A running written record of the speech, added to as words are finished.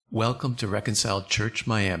Welcome to Reconciled Church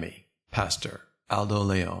Miami, Pastor Aldo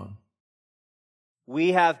Leon.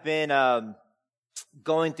 We have been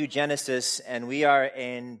going through Genesis, and we are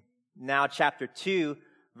in now chapter 2,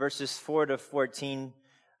 verses 4 to 14.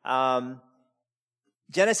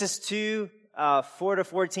 Genesis 2, 4 to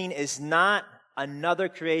 14 is not another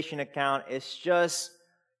creation account. It's just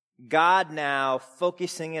God now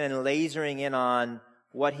focusing in and lasering in on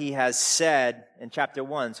what he has said in chapter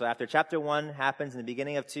 1. So after chapter 1 happens in the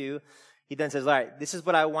beginning of 2, he then says, all right, this is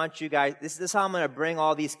what I want you guys, this is how I'm going to bring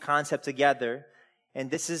all these concepts together,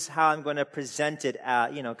 and this is how I'm going to present it,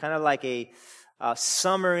 kind of like a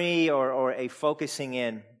summary or a focusing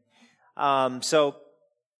in. So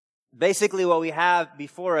basically what we have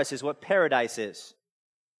before us is what paradise is.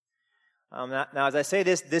 Now, as I say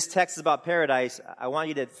this text is about paradise, I want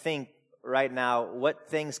you to think right now what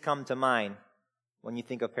things come to mind when you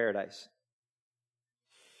think of paradise.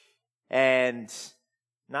 And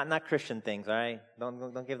not Christian things, all right?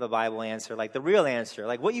 Don't give the Bible answer, like the real answer,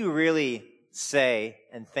 like what you really say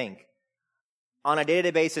and think on a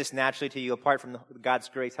day-to-day basis naturally to you, apart from God's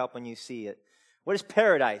grace helping you see it. What is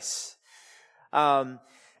paradise? And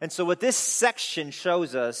so what this section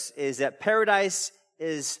shows us is that paradise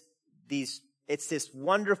is it's this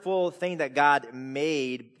wonderful thing that God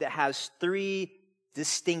made that has three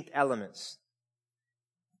distinct elements.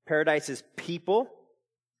 Paradise is people,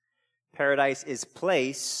 paradise is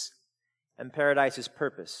place, and paradise is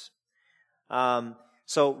purpose.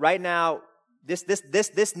 So right now,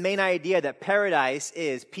 this main idea that paradise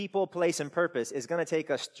is people, place, and purpose is going to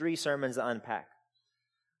take us 3 sermons to unpack.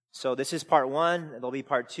 So this is part 1, there'll be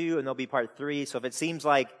part 2, and there'll be part 3. So if it seems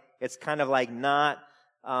like it's kind of like not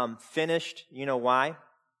finished, you know why?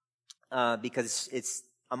 Because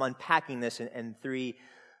I'm unpacking this in 3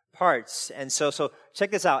 parts. And so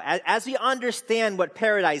check this out. As we understand what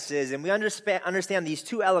paradise is, and we understand these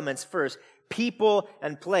 2 elements first, people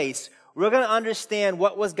and place, we're going to understand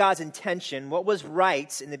what was God's intention, what was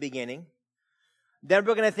right in the beginning. Then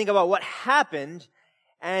we're going to think about what happened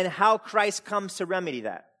and how Christ comes to remedy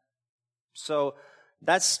that. So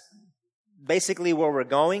that's basically where we're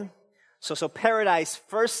going. So paradise,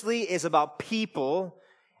 firstly, is about people,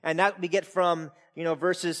 and that we get from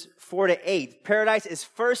verses 4 to 8. Paradise is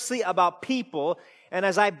firstly about people. And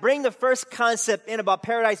as I bring the first concept in about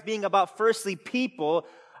paradise being about firstly people,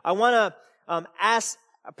 I want to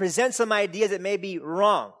present some ideas that may be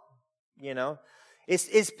wrong.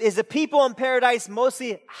 Is the people in paradise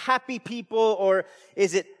mostly happy people, or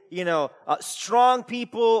is it, strong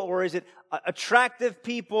people, or is it attractive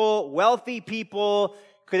people, wealthy people?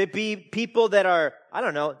 Could it be people that are,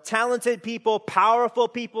 talented people, powerful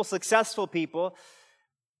people, successful people?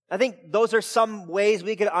 I think those are some ways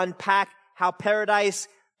we could unpack how paradise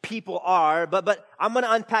people are, but I'm going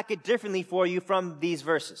to unpack it differently for you from these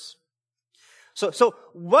verses. So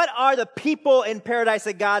what are the people in paradise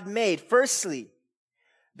that God made? Firstly,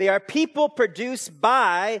 they are people produced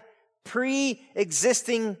by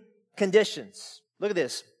pre-existing conditions. Look at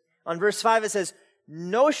this. On verse 5 it says,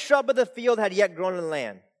 no shrub of the field had yet grown in the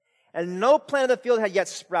land, and no plant of the field had yet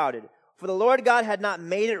sprouted, for the Lord God had not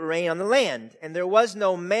made it rain on the land, and there was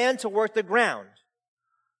no man to work the ground.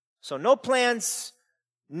 So no plants,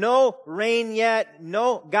 no rain yet,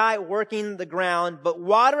 no guy working the ground, but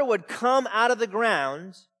water would come out of the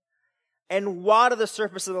ground and water the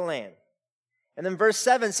surface of the land. And then verse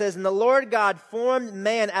 7 says, and the Lord God formed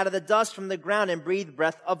man out of the dust from the ground and breathed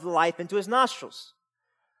breath of life into his nostrils.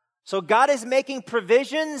 So God is making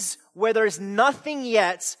provisions where there's nothing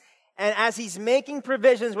yet, and as he's making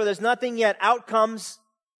provisions where there's nothing yet, out comes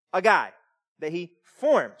a guy that he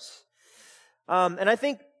forms. And I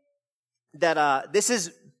think that this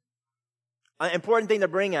is an important thing to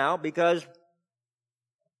bring out, because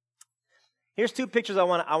here's 2 pictures I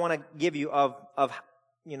want to give you of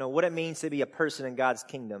what it means to be a person in God's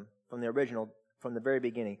kingdom from the very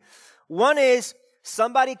beginning. One is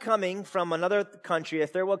somebody coming from another country, a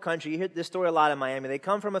third world country. You hear this story a lot in Miami. They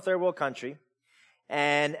come from a third world country,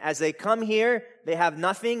 and as they come here, they have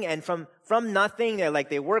nothing, and from nothing,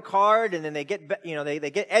 they work hard, and then they get,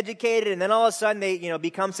 they get educated, and then all of a sudden they,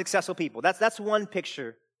 become successful people. That's one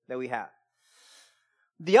picture that we have.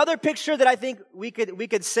 The other picture that I think we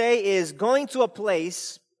could say is going to a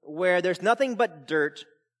place where there's nothing but dirt,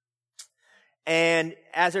 and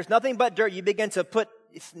as there's nothing but dirt, you begin to put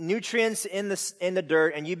nutrients in the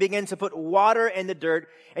dirt, and you begin to put water in the dirt,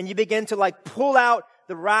 and you begin to pull out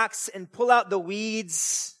the rocks and pull out the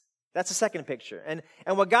weeds. That's the second picture.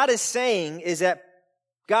 And what God is saying is that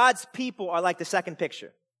God's people are like the second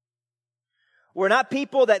picture. We're not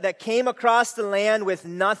people that came across the land with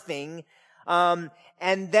nothing,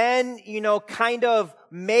 and then, kind of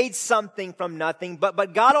made something from nothing.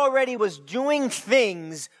 But God already was doing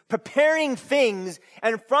things, preparing things,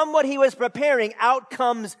 and from what he was preparing, out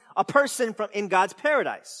comes a person in God's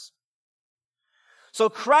paradise. So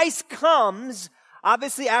Christ comes,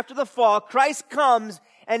 obviously after the fall, Christ comes,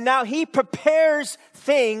 and now he prepares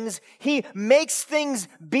things. He makes things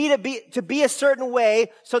to be a certain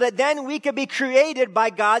way so that then we could be created by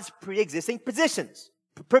God's pre-existing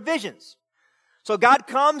provisions. So God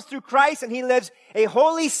comes through Christ and he lives a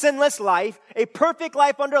holy, sinless life, a perfect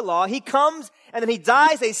life under law. He comes and then he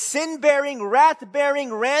dies a sin-bearing,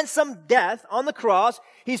 wrath-bearing, ransom death on the cross.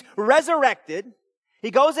 He's resurrected. He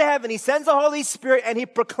goes to heaven, he sends the Holy Spirit, and he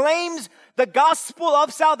proclaims the gospel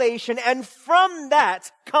of salvation, and from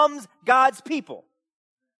that comes God's people.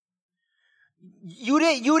 You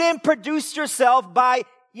didn't produce yourself by,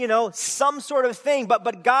 some sort of thing,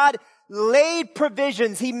 but God laid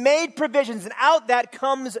provisions, he made provisions, and out that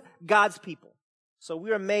comes God's people. So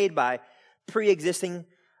we are made by pre-existing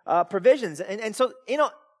provisions. And so,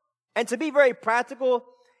 and to be very practical,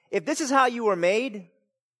 if this is how you were made,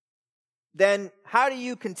 then how do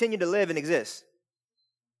you continue to live and exist?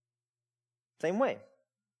 Same way.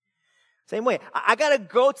 I got to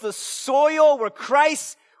go to the soil where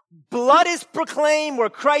Christ's blood is proclaimed, where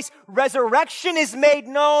Christ's resurrection is made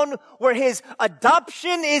known, where his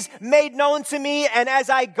adoption is made known to me. And as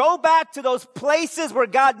I go back to those places where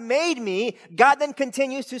God made me, God then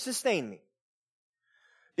continues to sustain me.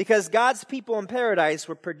 Because God's people in paradise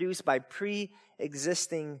were produced by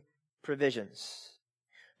pre-existing provisions.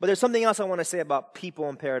 But there's something else I want to say about people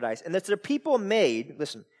in paradise. And they're people made,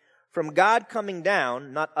 listen, from God coming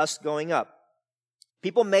down, not us going up.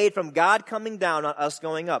 People made from God coming down, not us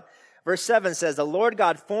going up. Verse 7 says, the Lord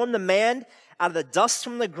God formed the man out of the dust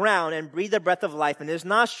from the ground and breathed the breath of life in his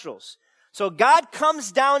nostrils. So God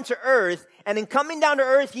comes down to earth, and in coming down to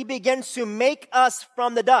earth, he begins to make us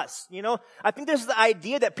from the dust. I think there's the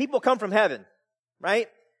idea that people come from heaven, right?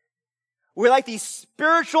 We're like these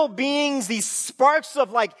spiritual beings, these sparks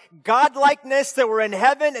of like godlikeness that were in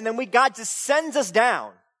heaven, and then God just sends us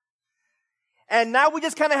down. And now we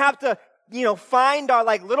just kind of have to, find our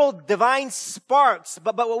like little divine sparks.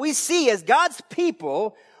 But what we see is God's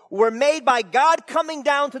people were made by God coming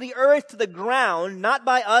down to the earth, to the ground, not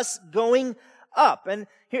by us going up. And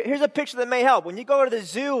here's a picture that may help. When you go to the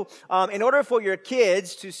zoo, in order for your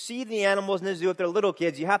kids to see the animals in the zoo, if they're little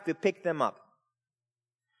kids, you have to pick them up.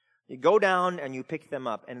 You go down and you pick them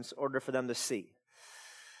up in order for them to see.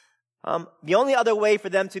 The only other way for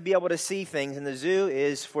them to be able to see things in the zoo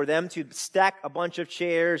is for them to stack a bunch of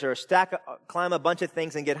chairs or climb a bunch of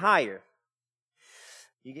things and get higher.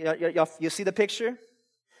 You see the picture?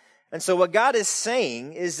 And so what God is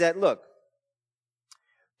saying is that, look,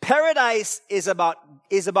 paradise is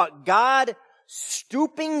about God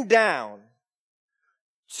stooping down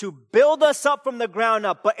to build us up from the ground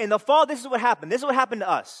up. But in the fall, this is what happened. This is what happened to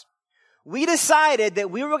us. We decided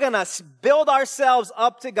that we were going to build ourselves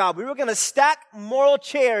up to God. We were going to stack moral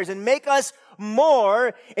chairs and make us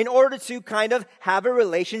more in order to kind of have a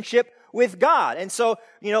relationship with God. And so,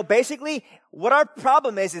 basically what our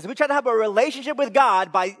problem is we try to have a relationship with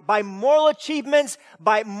God by moral achievements,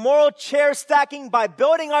 by moral chair stacking, by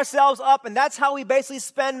building ourselves up. And that's how we basically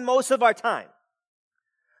spend most of our time.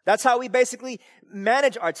 That's how we basically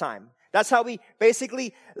manage our time. That's how we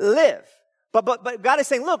basically live. But God is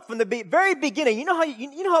saying, look, from the very beginning, you know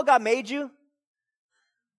how God made you?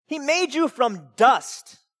 He made you from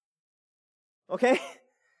dust. Okay?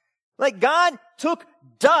 Like God took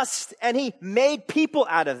dust and he made people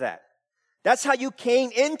out of that. That's how you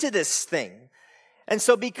came into this thing. And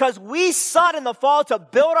so because we sought in the fall to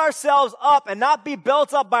build ourselves up and not be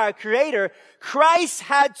built up by our Creator, Christ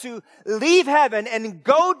had to leave heaven and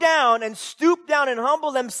go down and stoop down and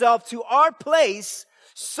humble himself to our place,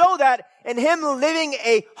 so that in him living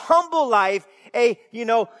a humble life, a,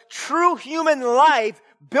 true human life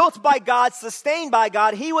built by God, sustained by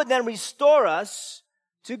God, he would then restore us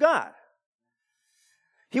to God.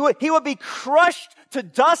 He would be crushed to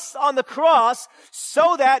dust on the cross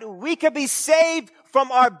so that we could be saved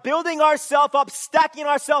from our building ourselves up, stacking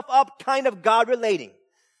ourselves up kind of God relating.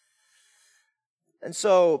 And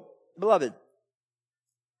so, beloved,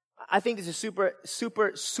 I think this is super,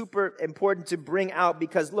 super, super important to bring out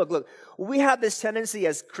because look, we have this tendency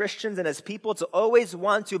as Christians and as people to always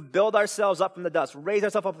want to build ourselves up from the dust, raise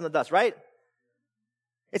ourselves up from the dust, right?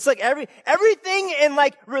 It's like everything in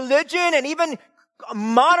like religion and even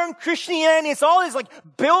modern Christianity, it's always like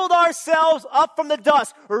build ourselves up from the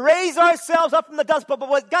dust, raise ourselves up from the dust. But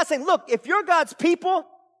what God's saying, look, if you're God's people,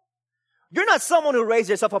 You're not someone who raised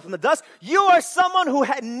yourself up from the dust. You are someone who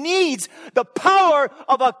needs the power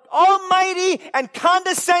of an almighty and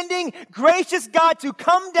condescending, gracious God to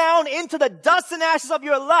come down into the dust and ashes of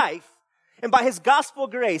your life and by His gospel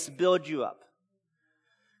grace build you up.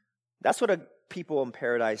 That's what a people in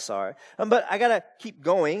paradise are. But I gotta keep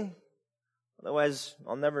going. Otherwise,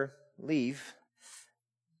 I'll never leave.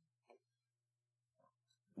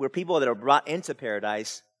 We're people that are brought into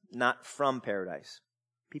paradise, not from paradise.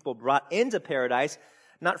 People brought into paradise,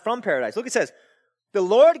 not from paradise. Look, it says, the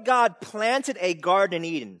Lord God planted a garden in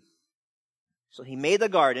Eden. So He made the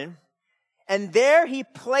garden, and there He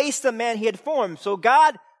placed the man He had formed. So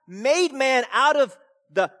God made man out of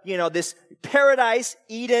this paradise,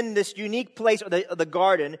 Eden, this unique place, or the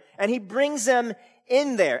garden, and He brings them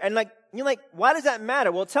in there. And you're like, why does that matter?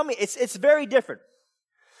 Well, tell me, it's very different.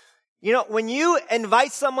 When you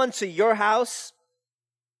invite someone to your house,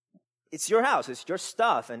 it's your house, it's your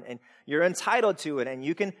stuff, and you're entitled to it, and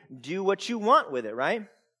you can do what you want with it, right?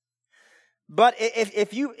 But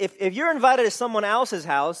if you're invited to someone else's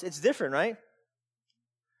house, it's different, right?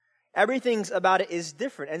 Everything about it is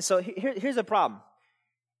different. And so here's the problem.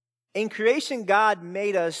 In creation, God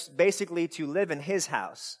made us basically to live in His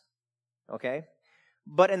house, okay?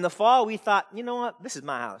 But in the fall, we thought, you know what? This is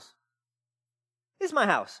my house. This is my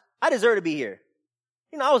house. I deserve to be here.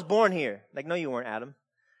 I was born here. No, you weren't, Adam.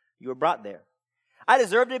 You were brought there. I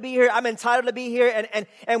deserve to be here. I'm entitled to be here.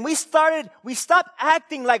 And we stopped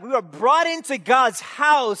acting like we were brought into God's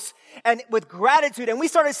house and with gratitude. And we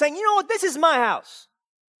started saying, you know what? This is my house.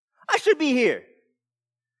 I should be here.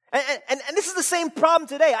 And this is the same problem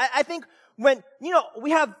today. I think when,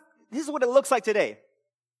 this is what it looks like today.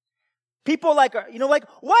 People why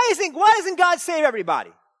doesn't God save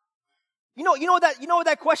everybody? You know what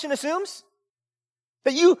that question assumes?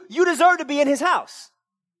 That you deserve to be in His house.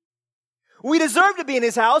 We deserve to be in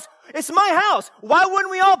His house. It's my house. Why wouldn't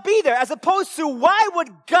we all be there? As opposed to, why would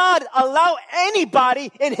God allow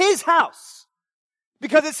anybody in His house?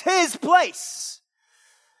 Because it's His place.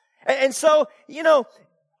 And so,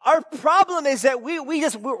 our problem is that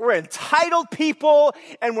we're entitled people,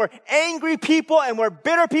 and we're angry people, and we're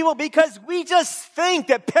bitter people because we just think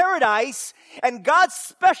that paradise and God's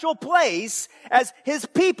special place as His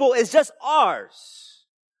people is just ours.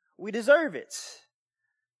 We deserve it.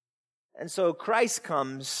 And so Christ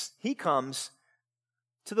comes, He comes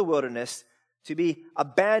to the wilderness to be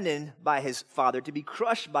abandoned by His Father, to be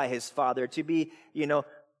crushed by His Father, to be,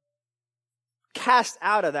 cast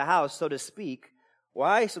out of the house, so to speak.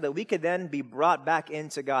 Why? So that we could then be brought back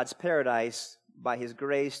into God's paradise by His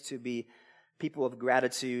grace to be people of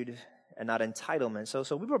gratitude and not entitlement.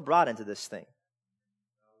 So we were brought into this thing.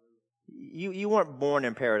 You weren't born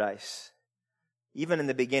in paradise. Even in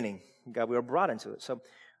the beginning, God, we were brought into it. So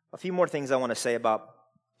a few more things I want to say about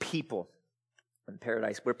people in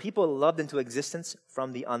paradise. We're people loved into existence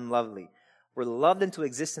from the unlovely. We're loved into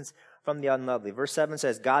existence from the unlovely. Verse 7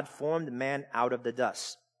 says, God formed man out of the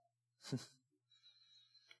dust.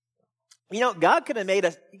 God could have made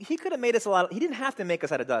us, He could have made us He didn't have to make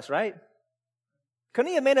us out of dust, right? Couldn't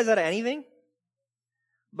He have made us out of anything?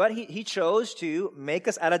 But He chose to make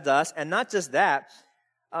us out of dust, and not just that,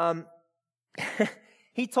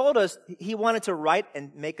 He told us He wanted to write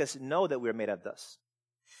and make us know that we were made out of dust.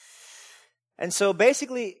 And so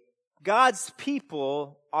basically, God's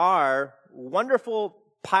people are wonderful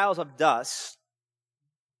piles of dust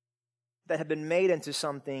that have been made into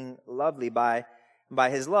something lovely by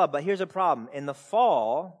His love. But here's a problem. In the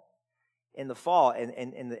fall,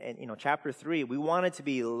 chapter 3, we want it to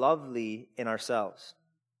be lovely in ourselves.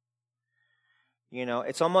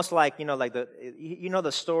 It's almost like,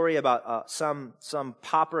 the story about some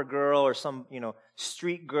pauper girl or some,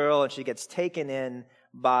 street girl, and she gets taken in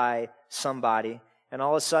by somebody, and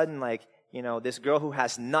all of a sudden, this girl who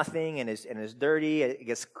has nothing and is dirty,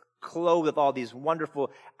 gets clothed with all these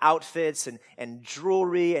wonderful outfits and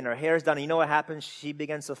jewelry, and her hair's done. And you know what happens? She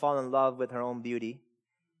begins to fall in love with her own beauty.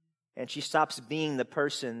 And she stops being the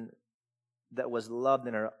person that was loved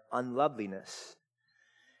in her unloveliness.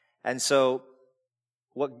 And so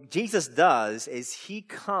what Jesus does is He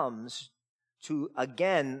comes to,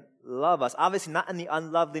 again, love us. Obviously not in the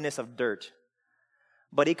unloveliness of dirt,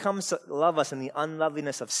 but He comes to love us in the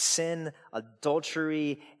unloveliness of sin,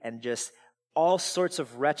 adultery, and just all sorts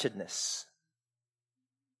of wretchedness.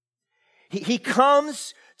 He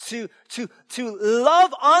comes to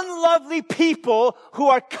love unlovely people who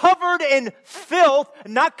are covered in filth,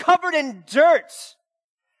 not covered in dirt.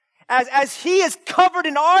 As He is covered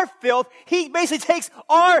in our filth, He basically takes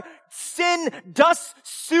our sin dust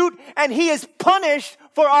suit and he is punished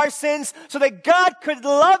for our sins so that God could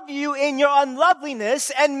love you in your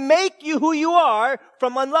unloveliness and make you who you are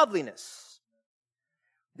from unloveliness.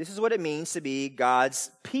 This is what it means to be God's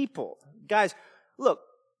people. Guys, look,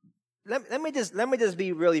 let me just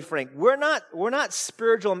be really frank. We're not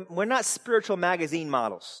spiritual magazine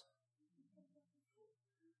models.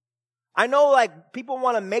 I know like people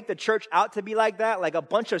want to make the church out to be like that, like a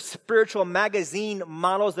bunch of spiritual magazine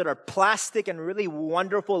models that are plastic and really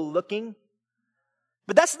wonderful looking.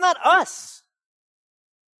 But that's not us.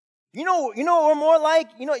 You know what we're more like?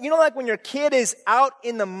 You know like when your kid is out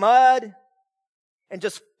in the mud and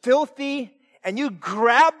just filthy and you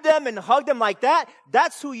grab them and hug them like that?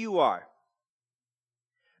 That's who you are.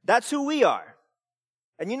 That's who we are.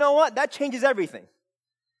 And you know what? That changes everything.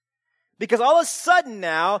 Because all of a sudden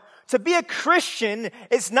now, to be a Christian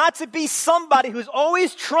is not to be somebody who's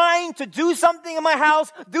always trying to do something in my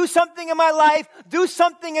house, do something in my life, do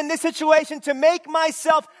something in this situation to make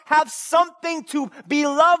myself have something to be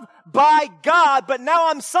loved by God. But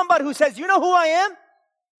now I'm somebody who says, you know who I am?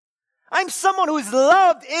 I'm someone who's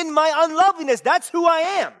loved in my unloveliness. That's who I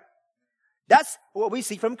am. That's what we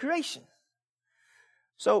see from creation.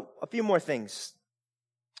 So, a few more things.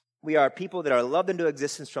 We are people that are loved into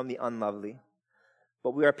existence from the unlovely,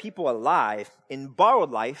 but we are people alive in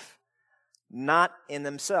borrowed life, not in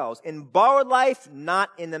themselves. In borrowed life, not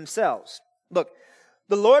in themselves. Look,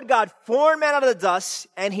 the Lord God formed man out of the dust,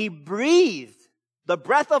 and he breathed the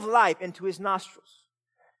breath of life into his nostrils.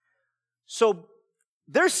 So,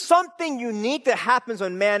 there's something unique that happens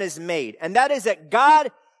when man is made, and that is that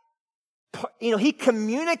God, he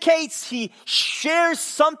communicates, he shares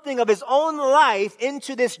something of his own life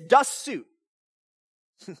into this dust suit,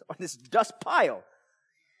 or this dust pile.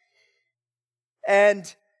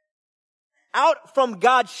 And out from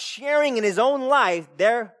God sharing in his own life,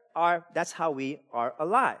 that's how we are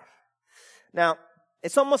alive. Now,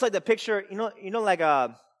 it's almost like the picture, like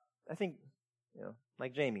I think,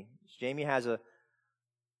 like Jamie. Jamie has a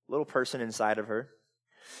little person inside of her.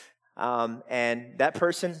 And that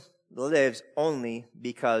person lives only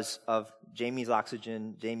because of Jamie's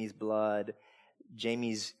oxygen, Jamie's blood,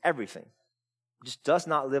 Jamie's everything. Just does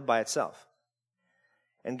not live by itself.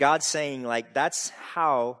 And God's saying, like, that's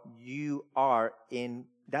how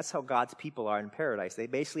God's people are in paradise. They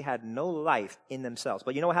basically had no life in themselves.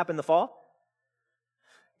 But you know what happened in the fall?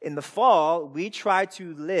 In the fall, we tried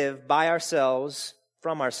to live by ourselves,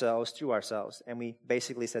 from ourselves, through ourselves. And we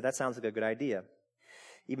basically said, that sounds like a good idea,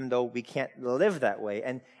 even though we can't live that way.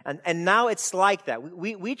 And now it's like that.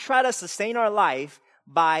 We try to sustain our life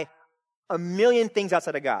by a million things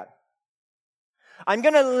outside of God. I'm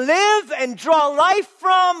going to live and draw life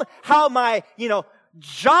from how my,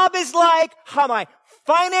 job is like, how my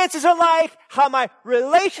finances are like, how my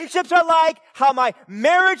relationships are like, how my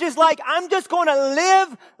marriage is like. I'm just going to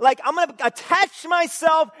live like I'm going to attach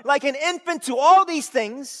myself like an infant to all these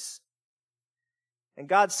things. And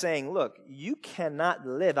God's saying, look, you cannot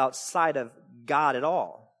live outside of God at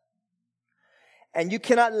all. And you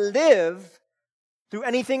cannot live through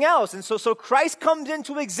anything else. And so Christ comes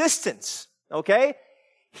into existence, okay?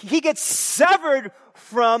 He gets severed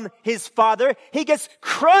from his Father. He gets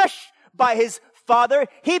crushed by his Father.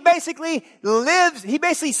 He basically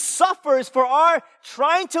suffers for our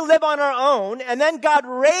trying to live on our own. And then God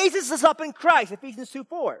raises us up in Christ, Ephesians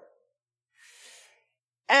 2:4.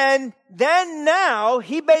 And then now,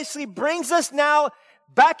 he basically brings us now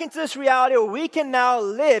back into this reality where we can now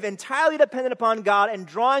live entirely dependent upon God and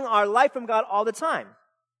drawing our life from God all the time.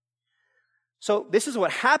 So this is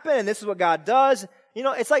what happened, and this is what God does.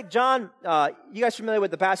 It's like John, you guys familiar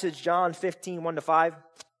with the passage, John 15, 1-5?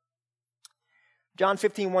 John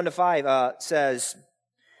 15, 1-5 says,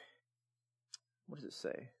 what does it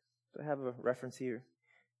say? Do I have a reference here?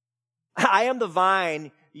 I am the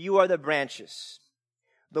vine, you are the branches.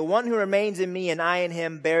 The one who remains in me and I in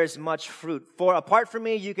him bears much fruit. For apart from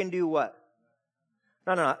me, you can do what?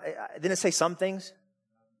 No. Didn't it say some things?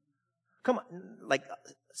 Come on. Like,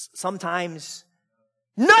 sometimes,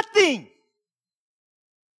 nothing.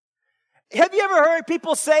 Have you ever heard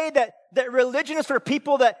people say that religion is for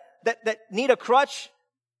people that need a crutch?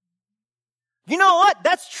 You know what?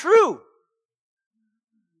 That's true.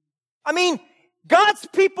 I mean, God's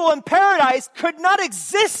people in paradise could not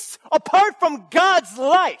exist apart from God's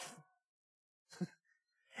life.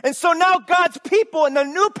 And so now God's people in the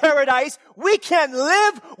new paradise, we can't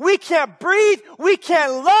live, we can't breathe, we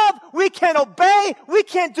can't love, we can't obey, we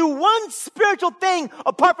can't do one spiritual thing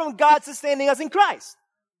apart from God sustaining us in Christ.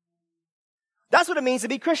 That's what it means to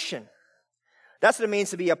be Christian. That's what it means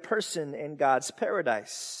to be a person in God's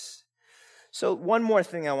paradise. So one more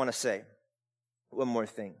thing I want to say. One more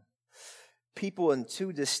thing. People in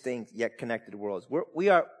two distinct yet connected worlds. We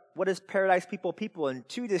are, what is paradise people? People in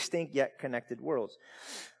two distinct yet connected worlds.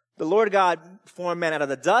 The Lord God formed man out of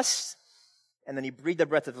the dust, and then he breathed the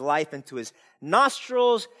breath of life into his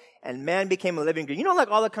nostrils, and man became a living creature. You know,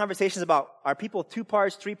 like all the conversations about, are people 2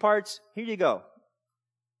 parts, 3 parts? Here you go.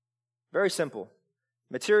 Very simple.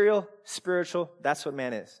 Material, spiritual, that's what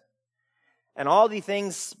man is. And all the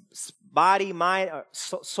things, body, mind,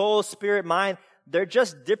 soul, spirit, mind, they're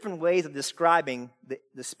just different ways of describing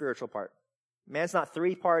the spiritual part. Man's not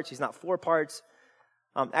 3 parts, he's not 4 parts.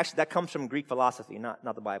 Actually, that comes from Greek philosophy, not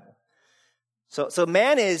the Bible. So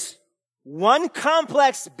man is one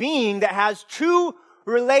complex being that has 2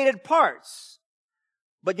 related parts.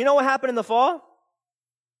 But you know what happened in the fall?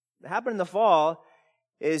 What happened in the fall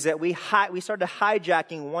is that we started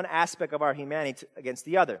hijacking one aspect of our humanity against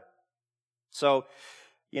the other. So,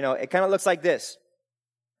 it kind of looks like this.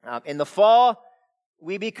 In the fall,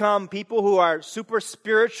 we become people who are super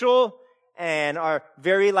spiritual and are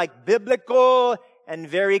very biblical and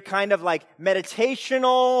very kind of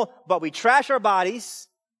meditational, but we trash our bodies.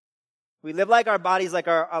 We live like our bodies like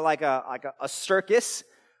a circus.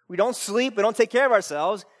 We don't sleep. We don't take care of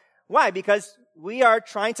ourselves. Why? Because we are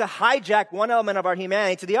trying to hijack one element of our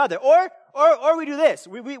humanity to the other. Or we do this.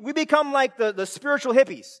 We become like the spiritual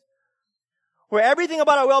hippies, where everything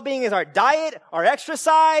about our well-being is our diet, our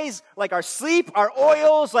exercise, our sleep, our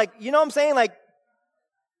oils, you know what I'm saying?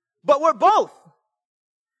 But we're both.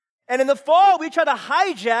 And in the fall, we try to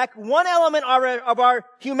hijack one element of our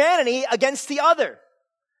humanity against the other.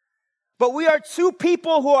 But we are 2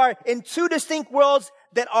 people who are in 2 distinct worlds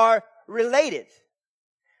that are related.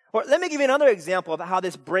 Or let me give you another example of how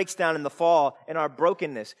this breaks down in the fall in our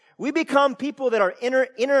brokenness. We become people that are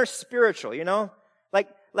inner spiritual,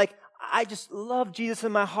 Like I just love Jesus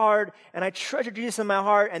in my heart, and I treasure Jesus in my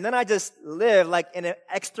heart, and then I just live in an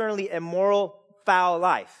externally immoral, foul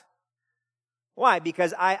life. Why?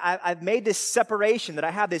 Because I've made this separation, that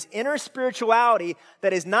I have this inner spirituality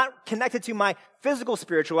that is not connected to my physical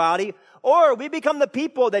spirituality. Or we become the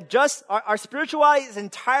people that just, our spirituality is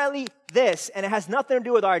entirely this, and it has nothing to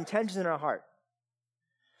do with our intentions in our heart.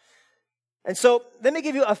 And so, let me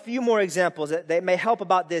give you a few more examples that may help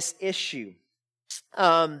about this issue.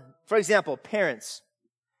 For example, parents.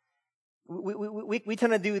 We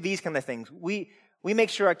tend to do these kind of things. We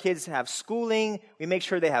make sure our kids have schooling. We make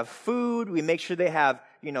sure they have food. We make sure they have,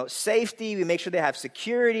 safety. We make sure they have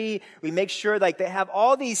security. We make sure they have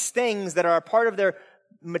all these things that are a part of their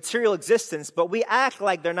material existence, but we act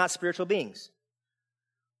like they're not spiritual beings.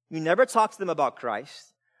 You never talk to them about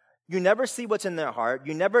Christ. You never see what's in their heart.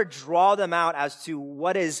 You never draw them out as to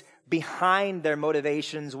what is behind their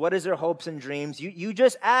motivations, what is their hopes and dreams. You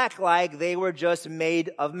just act like they were just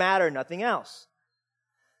made of matter, nothing else.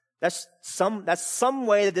 That's some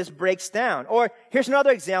way that this breaks down. Or here's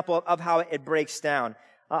another example of how it breaks down.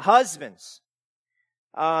 Husbands,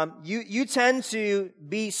 you tend to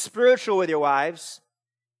be spiritual with your wives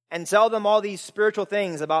and tell them all these spiritual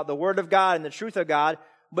things about the Word of God and the truth of God,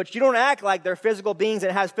 but you don't act like they're physical beings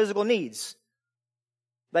that have physical needs.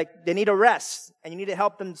 They need a rest, and you need to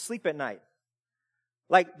help them sleep at night.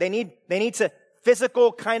 They need to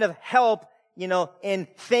physical kind of help, in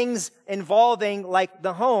things involving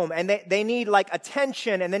the home, and they need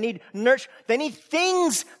attention, and they need nurture. They need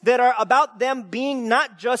things that are about them being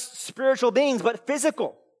not just spiritual beings, but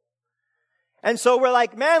physical. And so we're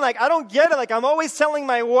man, I don't get it. I'm always telling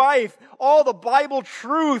my wife all the Bible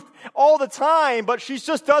truth all the time, but she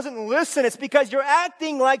just doesn't listen. It's because you're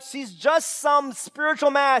acting like she's just some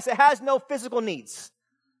spiritual mass. It has no physical needs.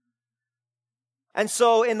 And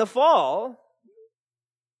so in the fall,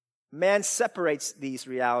 man separates these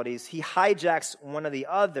realities. He hijacks one or the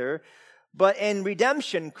other. But in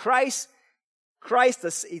redemption, Christ,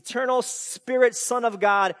 the eternal Spirit, Son of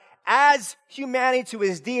God, adds humanity to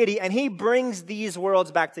his deity, and he brings these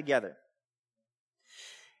worlds back together.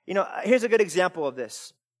 Here's a good example of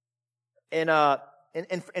this. In 1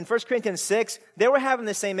 Corinthians 6, they were having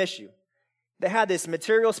the same issue. They had this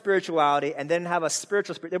material spirituality and then have a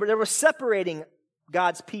spiritual spirit. They were separating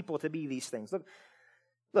God's people to be these things.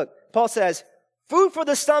 Look, Paul says, food for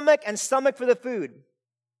the stomach and stomach for the food.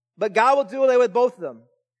 But God will do away with both of them.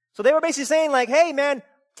 So they were basically saying hey man,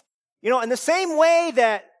 in the same way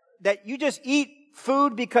that you just eat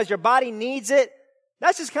food because your body needs it,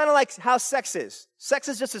 that's just kind of like how sex is. Sex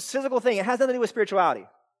is just a physical thing. It has nothing to do with spirituality.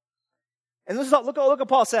 And look what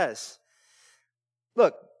Paul says.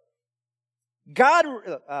 Look,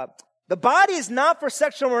 the body is not for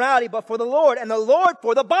sexual morality, but for the Lord, and the Lord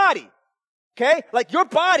for the body. Okay? Like your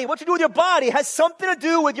body, what you do with your body has something to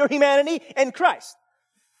do with your humanity in Christ.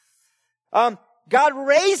 God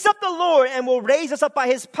raised up the Lord and will raise us up by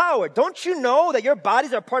His power. Don't you know that your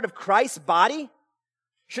bodies are part of Christ's body?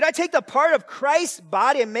 Should I take the part of Christ's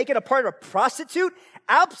body and make it a part of a prostitute?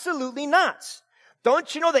 Absolutely not.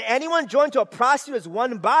 Don't you know that anyone joined to a prostitute is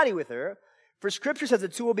one body with her? For Scripture says the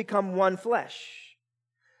two will become one flesh.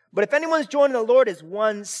 But if anyone's joined in the Lord is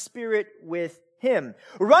one spirit with Him.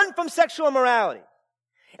 Run from sexual immorality.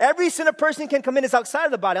 Every sin a person can commit is outside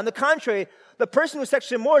of the body. On the contrary, the person who is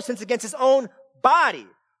sexually immoral sins against his own body.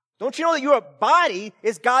 Don't you know that your body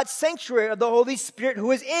is God's sanctuary of the Holy Spirit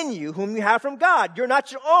who is in you, whom you have from God? You're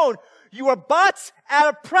not your own. You are bought at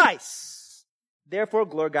a price. Therefore,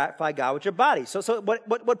 glorify God with your body. So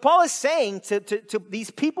what Paul is saying to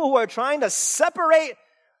these people who are trying to separate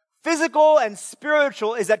physical and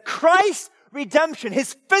spiritual is that Christ's redemption,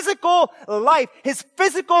 His physical life, His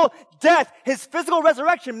physical death, His physical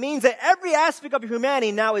resurrection means that every aspect of your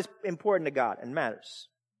humanity now is important to God and matters.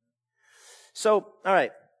 So, all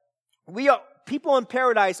right. People in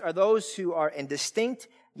paradise are those who are in distinct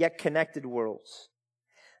yet connected worlds.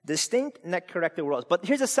 Distinct yet connected worlds. But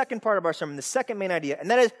here's the second part of our sermon, the second main idea,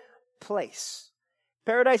 and that is place.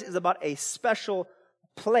 Paradise is about a special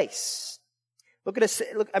place. Look at this.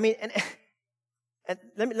 Look, I mean, and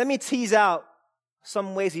let me tease out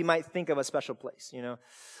some ways you might think of a special place. You know,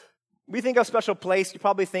 we think of special place. You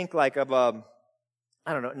probably think like of a,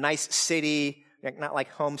 I don't know, nice city, like not like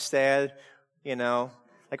Homestead. You know,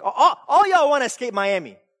 like all y'all want to escape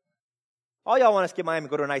Miami. All y'all want to escape Miami,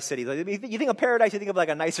 go to a nice city. Like, you think of paradise, you think of like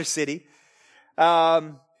a nicer city.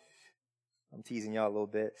 I'm teasing y'all a little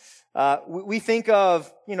bit. We think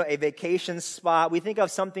of, you know, a vacation spot. We think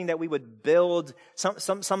of something that we would build,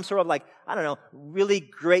 some sort of like, I don't know, really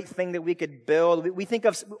great thing that we could build. We think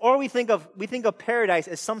of paradise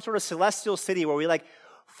as some sort of celestial city where we like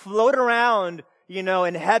float around, you know,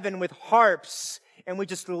 in heaven with harps, and we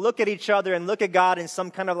just look at each other and look at God in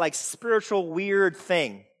some kind of like spiritual weird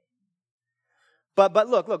thing. But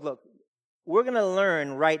look. We're going to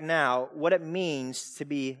learn right now what it means to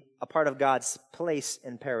be a part of God's place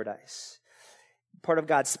in paradise. Part of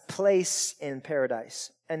God's place in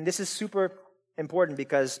paradise. And this is super important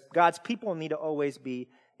because God's people need to always be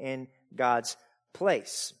in God's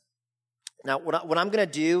place. Now, what I'm going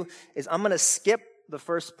to do is I'm going to skip the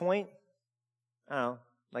first point. I don't know,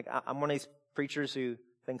 like I'm one of these preachers who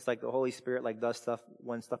thinks like the Holy Spirit like does stuff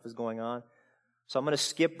when stuff is going on. So I'm going to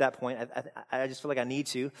skip that point. I just feel like I need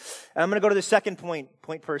to. And I'm going to go to the second point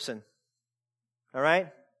person. All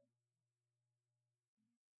right?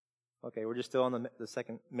 Okay, we're just still on the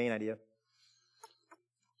second main idea.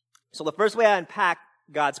 So the first way I unpack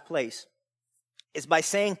God's place is by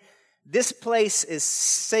saying this place is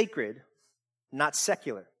sacred, not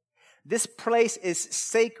secular. This place is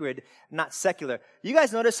sacred, not secular. You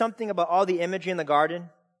guys notice something about all the imagery in the garden?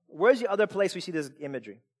 Where's the other place we see this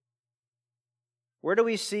imagery? Where do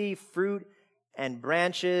we see fruit and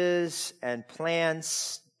branches and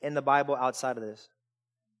plants in the Bible outside of this?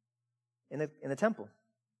 In the temple,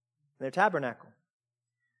 in the tabernacle.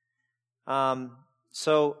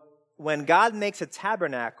 So when God makes a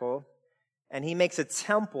tabernacle and He makes a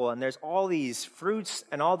temple and there's all these fruits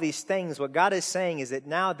and all these things, what God is saying is that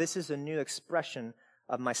now this is a new expression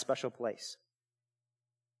of my special place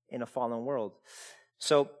in a fallen world.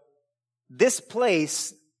 So this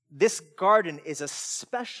place, this garden is a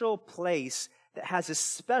special place that has a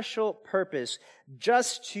special purpose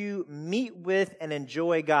just to meet with and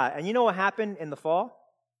enjoy God. And you know what happened in the fall?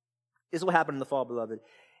 This is what happened in the fall, beloved.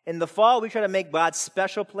 In the fall, we try to make God's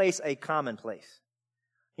special place a common place.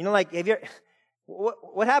 You know, like,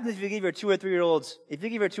 what happens if you give your 2 or 3 year olds,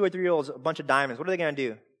 a bunch of diamonds? What are they going to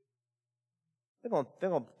do? They're going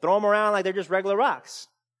to throw them around like they're just regular rocks.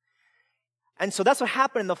 And so that's what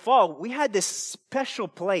happened in the fall. We had this special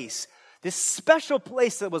place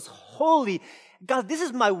that was holy. God, this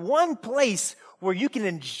is my one place where you can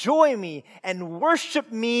enjoy me and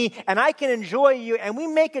worship me and I can enjoy you. And we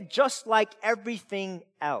make it just like everything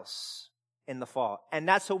else in the fall. And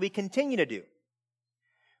that's what we continue to do.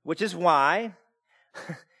 Which is why,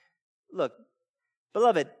 look,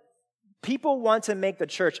 beloved, people want to make the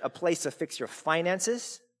church a place to fix your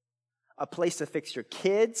finances, a place to fix your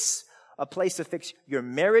kids, a place to fix your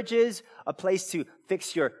marriages, a place to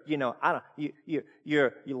fix your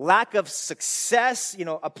lack of success,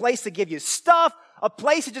 a place to give you stuff, a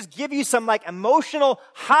place to just give you some like emotional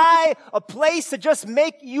high, a place to just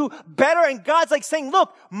make you better. And God's like saying,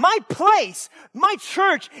 look, my place, my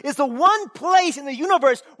church is the one place in the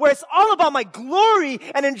universe where it's all about my glory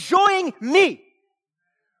and enjoying me.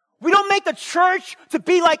 We don't make the church to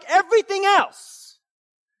be like everything else.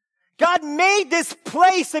 God made this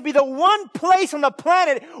place to be the one place on the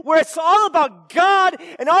planet where it's all about God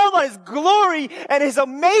and all about His glory and His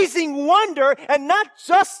amazing wonder and not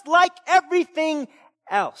just like everything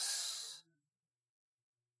else.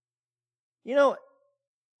 You know,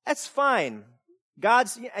 that's fine.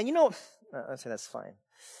 And you know, I'll say that's fine.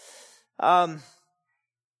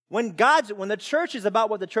 When the church is about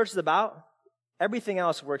what the church is about, everything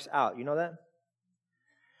else works out. You know that?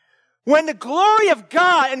 When the glory of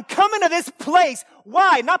God and coming to this place,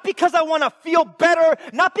 why? Not because I want to feel better,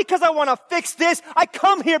 not because I want to fix this. I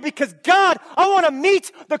come here because God, I want to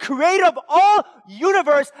meet the creator of all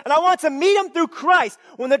universe and I want to meet Him through Christ.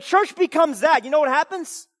 When the church becomes that, you know what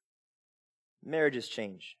happens? Marriages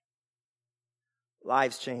change.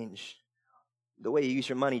 Lives change. The way you use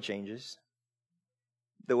your money changes.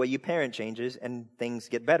 The way you parent changes and things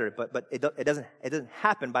get better. But it doesn't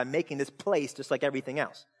happen by making this place just like everything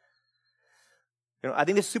else. You know, I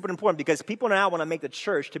think this is super important because people now want to make the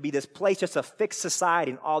church to be this place just to fix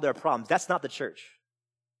society and all their problems. That's not the church.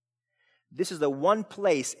 This is the one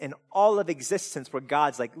place in all of existence where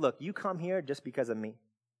God's like, look, you come here just because of me.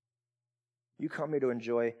 You come here to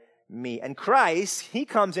enjoy me. And Christ, He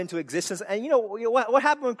comes into existence. And you know what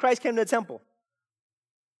happened when Christ came to the temple?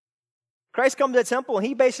 Christ comes to the temple and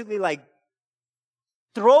He basically like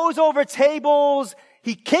throws over tables.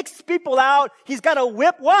 He kicks people out. He's got a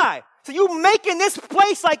whip. Why? So you making this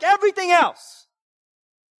place like everything else.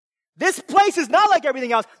 This place is not like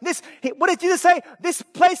everything else. What did Jesus say? This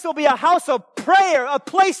place will be a house of prayer, a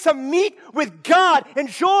place to meet with God,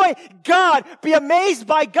 enjoy God, be amazed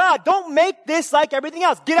by God. Don't make this like everything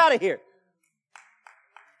else. Get out of here.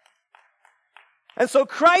 And so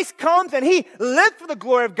Christ comes and He lived for the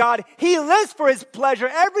glory of God. He lives for His pleasure.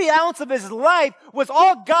 Every ounce of His life was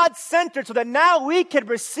all God-centered so that now we can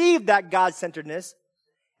receive that God-centeredness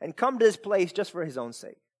and come to this place just for His own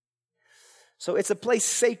sake. So it's a place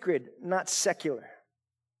sacred, not secular.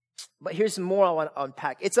 But here's more I want to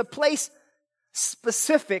unpack. It's a place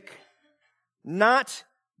specific, not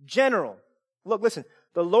general. Look, listen.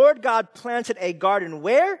 The Lord God planted a garden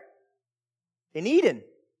where? In Eden.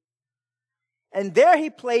 And there He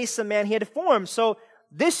placed the man He had formed. So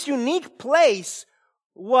this unique place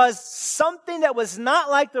was something that was not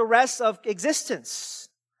like the rest of existence.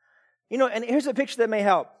 You know, and here's a picture that may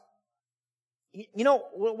help. You know,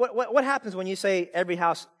 what happens when you say every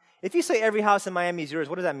house? If you say every house in Miami is yours,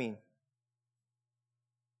 what does that mean?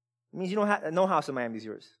 It means you don't have, no house in Miami is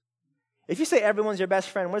yours. If you say everyone's your best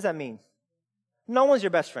friend, what does that mean? No one's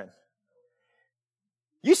your best friend.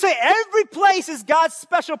 You say every place is God's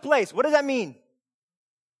special place. What does that mean?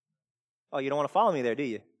 Oh, you don't want to follow me there, do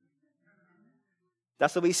you?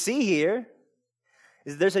 That's what we see here.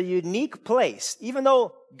 Is there's a unique place, even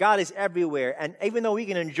though God is everywhere, and even though we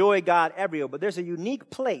can enjoy God everywhere, but there's a unique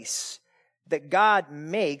place that God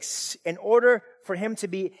makes in order for Him to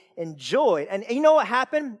be enjoyed. And you know what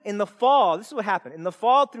happened in the fall? This is what happened. In the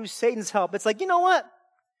fall, through Satan's help, it's like, you know what?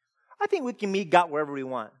 I think we can meet God wherever we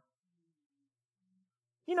want.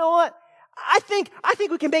 You know what? I think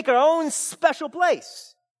we can make our own special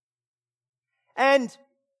place. And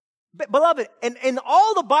beloved, in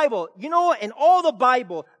all the Bible, you know what? In all the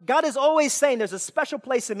Bible, God is always saying there's a special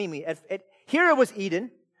place to meet me. Here it was Eden.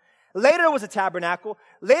 Later it was a tabernacle.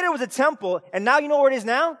 Later it was a temple. And now you know where it is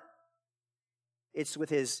now? It's with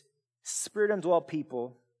His Spirit-indwelt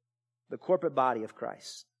people, the corporate body of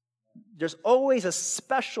Christ. There's always a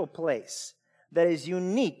special place that is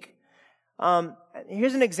unique.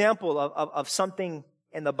 Here's an example of something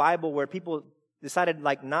in the Bible where people decided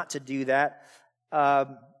like not to do that.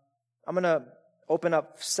 I'm going to open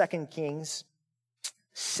up 2 Kings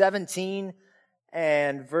 17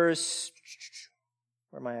 and verse,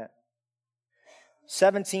 where am I at?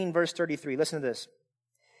 17 verse 33. Listen to this.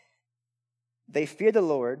 They feared the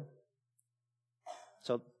Lord,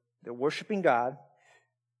 so they're worshiping God,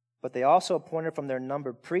 but they also appointed from their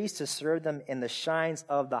number priests to serve them in the shrines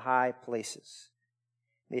of the high places.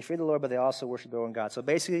 They feared the Lord, but they also worshiped their own God. So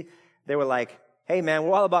basically, they were like, hey man,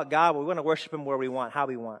 we're all about God, but we want to worship Him where we want, how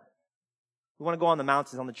we want. We want to go on the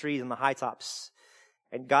mountains, on the trees, on the high tops.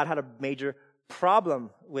 And God had a major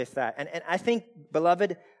problem with that. And I think,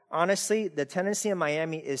 beloved, honestly, the tendency in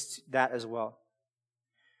Miami is that as well.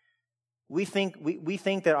 We think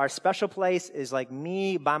that our special place is like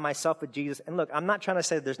me by myself with Jesus. And look, I'm not trying to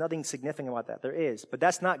say that there's nothing significant about that. There is. But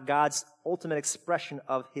that's not God's ultimate expression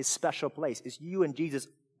of His special place. It's you and Jesus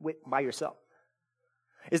by yourself.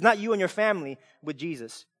 It's not you and your family with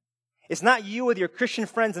Jesus. It's not you with your Christian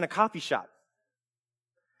friends in a coffee shop.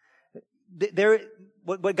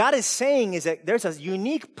 what God is saying is that there's a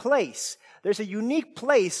unique place. There's a unique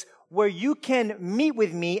place where you can meet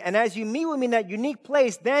with me, and as you meet with me in that unique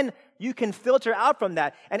place, then you can filter out from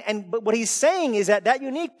that. But what he's saying is that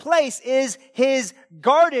unique place is his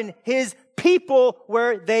garden, his people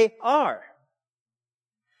where they are.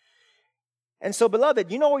 And so, beloved,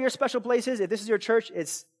 you know where your special place is? If this is your church,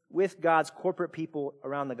 it's with God's corporate people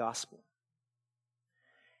around the gospel.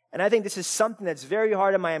 And I think this is something that's very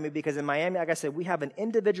hard in Miami, because in Miami, like I said, we have an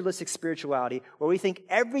individualistic spirituality where we think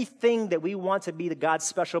everything that we want to be the God's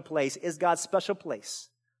special place is God's special place.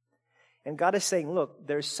 And God is saying, look,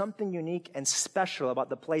 there's something unique and special about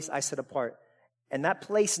the place I set apart. And that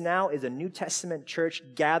place now is a New Testament church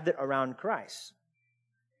gathered around Christ.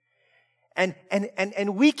 And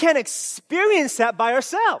we can experience that by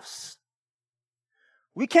ourselves.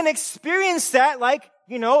 We can experience that like,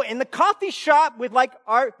 in the coffee shop with like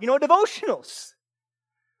our, devotionals.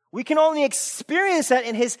 We can only experience that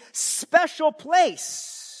in his special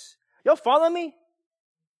place. Y'all follow me?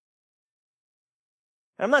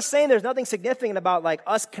 And I'm not saying there's nothing significant about like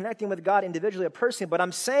us connecting with God individually or personally, but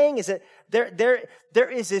I'm saying is that there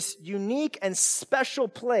is this unique and special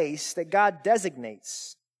place that God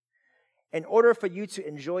designates in order for you to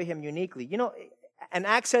enjoy him uniquely. And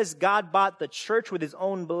Acts says God bought the church with his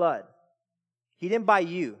own blood. He didn't buy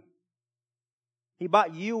you. He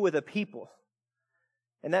bought you with a people.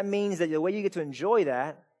 And that means that the way you get to enjoy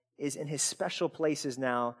that is in his special places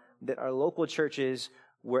now that are local churches,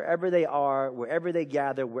 wherever they are, wherever they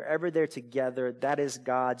gather, wherever they're together, that is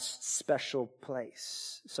God's special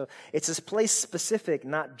place. So it's this place specific,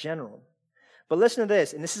 not general. But listen to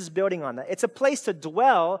this, and this is building on that. It's a place to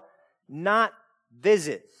dwell, not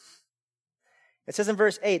visit. It says in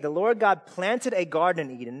verse 8, the Lord God planted a garden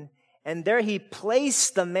in Eden, and there he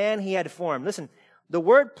placed the man he had formed. Listen, the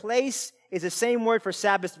word place is the same word for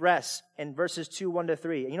Sabbath rest in verses 2,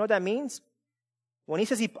 1-3. And you know what that means? When he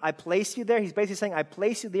says I placed you there, he's basically saying I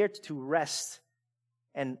placed you there to rest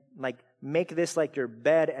and like make this like your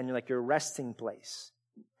bed and like your resting place.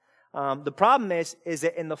 The problem is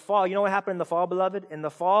that in the fall, you know what happened in the fall, beloved? In the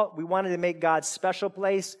fall, we wanted to make God's special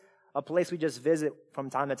place a place we just visit from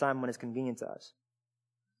time to time when it's convenient to us.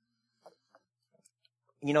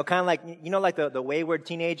 Kind of like, like the wayward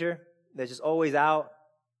teenager that's just always out.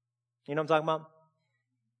 You know what I'm talking about?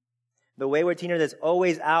 The wayward teenager that's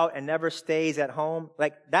always out and never stays at home.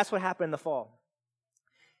 Like, that's what happened in the fall.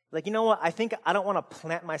 Like, you know what? I think I don't want to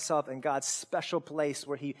plant myself in God's special place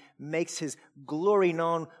where he makes his glory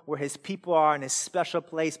known, where his people are in his special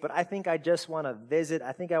place. But I think I just want to visit.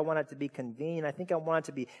 I think I want it to be convenient. I think I want it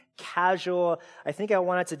to be casual. I think I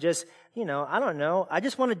want it to just, I don't know. I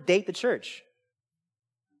just want to date the church.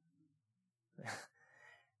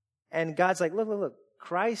 And God's like, look.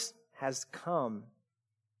 Christ has come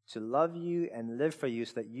to love you and live for you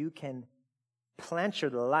so that you can plant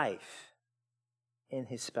your life in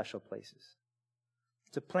his special places.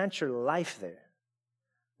 To plant your life there.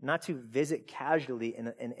 Not to visit casually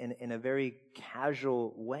in a very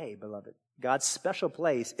casual way, beloved. God's special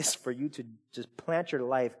place is for you to just plant your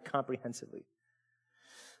life comprehensively.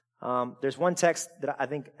 There's one text that I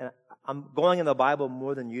think, I'm going in the Bible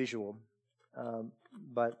more than usual,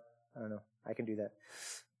 but I don't know, I can do that.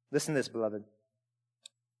 Listen to this, beloved.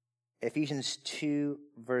 Ephesians 2,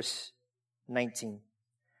 verse 19.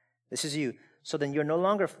 This is you. So then you're no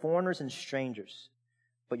longer foreigners and strangers,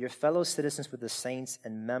 but you're fellow citizens with the saints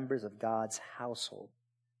and members of God's household.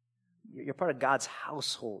 You're part of God's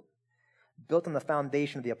household, built on the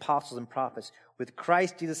foundation of the apostles and prophets, with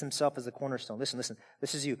Christ Jesus himself as the cornerstone. Listen.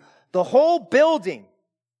 This is you. The whole building,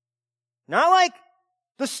 not like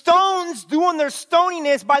the stones doing their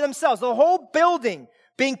stoniness by themselves. The whole building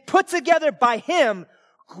being put together by him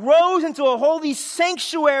grows into a holy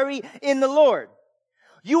sanctuary in the Lord.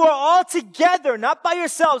 You are all together, not by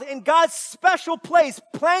yourselves, in God's special place,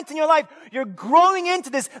 planted in your life. You're growing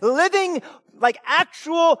into this living, like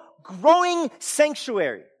actual growing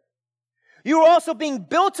sanctuary. You are also being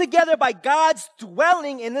built together by God's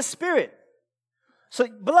dwelling in the Spirit. So,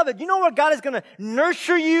 beloved, you know where God is going to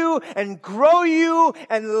nurture you and grow you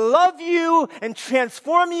and love you and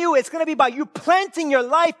transform you? It's going to be by you planting your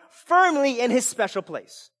life firmly in his special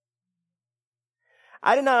place.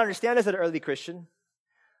 I did not understand this as an early Christian,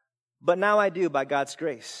 but now I do by God's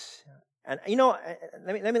grace. And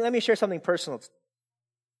let me share something personal.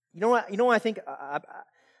 You know what I think?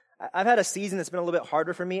 I've had a season that's been a little bit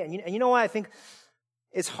harder for me, and you know why I think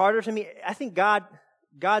it's harder for me? I think I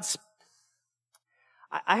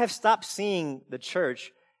have stopped seeing the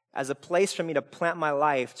church as a place for me to plant my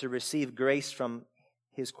life to receive grace from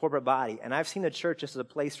his corporate body. And I've seen the church just as a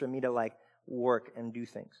place for me to like work and do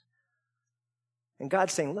things. And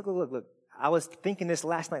God's saying, look. I was thinking this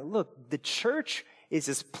last night. Look, the church is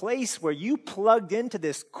this place where you plugged into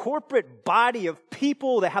this corporate body of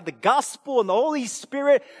people that have the gospel and the Holy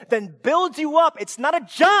Spirit, then builds you up. It's not a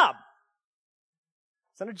job.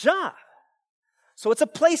 It's not a job. So it's a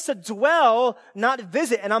place to dwell, not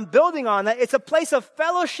visit. And I'm building on that. It's a place of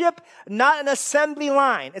fellowship, not an assembly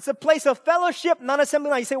line. It's a place of fellowship, not an assembly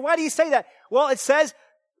line. You say, why do you say that? Well, it says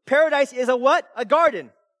paradise is a what? A garden.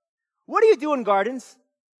 What do you do in gardens?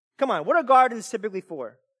 Come on, what are gardens typically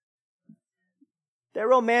for? They're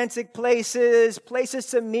romantic places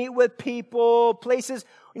to meet with people, places,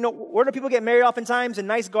 where do people get married oftentimes? In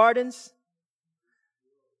nice gardens?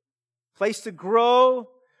 Place to grow.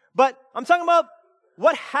 But I'm talking about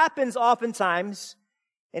what happens oftentimes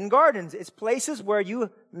in gardens. It's places where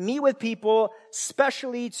you meet with people,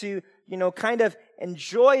 especially to, kind of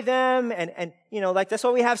enjoy them. And like that's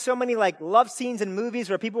why we have so many like love scenes in movies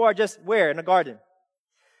where people are just where? In a garden.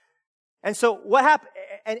 And so what happened,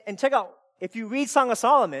 and check out, if you read Song of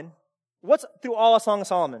Solomon, what's through all of Song of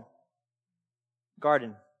Solomon?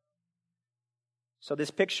 Garden. So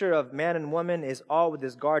this picture of man and woman is all with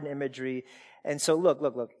this garden imagery. And so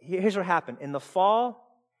look. Here's what happened. In the fall,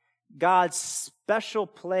 God's special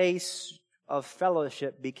place of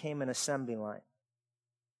fellowship became an assembly line.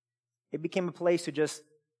 It became a place to just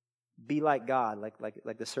be like God,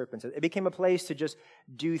 like the serpent said. It became a place to just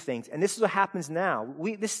do things. And this is what happens now.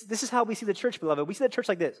 This is how we see the church, beloved. We see the church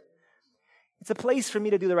like this. It's a place for me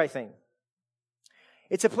to do the right thing.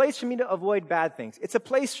 It's a place for me to avoid bad things. It's a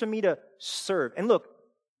place for me to serve. And look,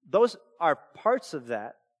 those are parts of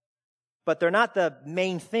that, but they're not the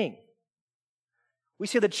main thing. We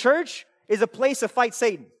see the church is a place to fight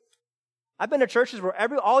Satan. I've been to churches where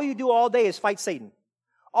all you do all day is fight Satan.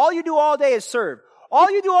 All you do all day is serve. All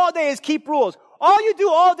you do all day is keep rules. All you do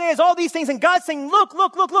all day is all these things. And God's saying, look.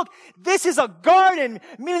 This is a garden.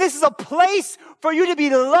 Meaning this is a place for you to be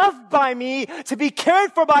loved by me, to be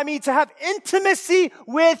cared for by me, to have intimacy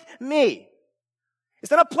with me.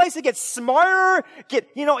 It's not a place to get smarter,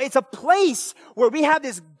 it's a place where we have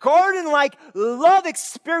this garden-like love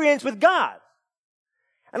experience with God.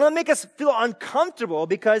 And it'll make us feel uncomfortable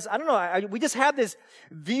because, I don't know, we just have this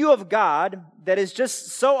view of God that is just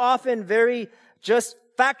so often very just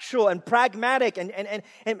factual and pragmatic.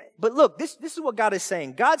 But look, this is what God is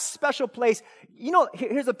saying. God's special place,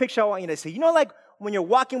 here's a picture I want you to see. Like when you're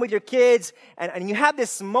walking with your kids and you have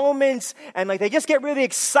this moment and like they just get really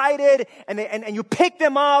excited and you pick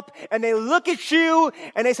them up and they look at you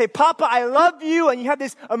and they say, Papa, I love you. And you have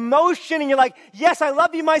this emotion and you're like, yes, I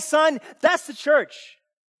love you, my son. That's the church.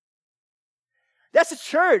 That's a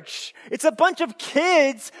church. It's a bunch of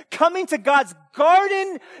kids coming to God's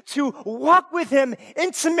garden to walk with Him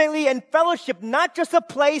intimately and fellowship, not just a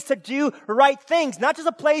place to do right things, not just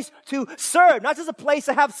a place to serve, not just a place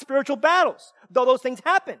to have spiritual battles, though those things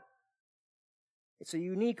happen. It's a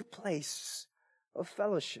unique place of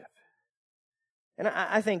fellowship. And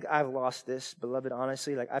I think I've lost this, beloved,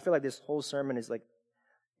 honestly. I feel like this whole sermon is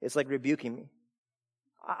it's like rebuking me.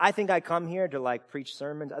 I think I come here to preach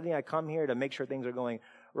sermons. I think I come here to make sure things are going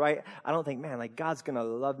right. I don't think, God's going to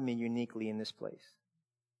love me uniquely in this place.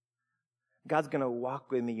 God's going to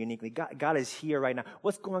walk with me uniquely. God is here right now.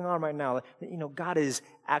 What's going on right now? God is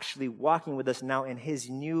actually walking with us now in His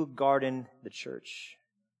new garden, the church.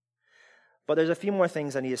 But there's a few more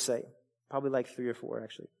things I need to say. Probably 3 or 4,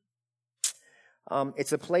 actually.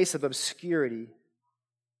 It's a place of obscurity,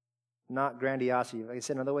 not grandiosity. Like I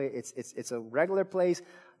said another way, it's a regular place,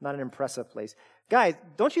 not an impressive place. Guys,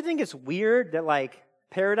 don't you think it's weird that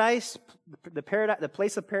paradise, the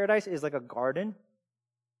place of paradise is like a garden?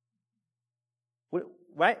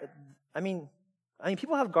 Right? I mean,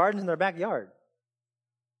 people have gardens in their backyard.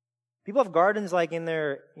 People have gardens in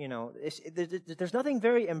their, there's nothing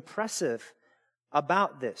very impressive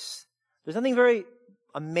about this. There's nothing very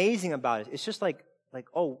amazing about it. It's just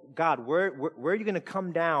oh, God, where are you going to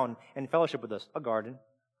come down and fellowship with us? A garden.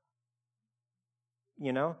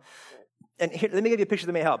 And here, let me give you a picture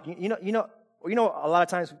that may help. You know, a lot of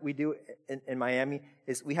times we do in Miami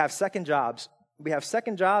is we have second jobs. We have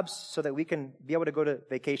second jobs so that we can be able to go to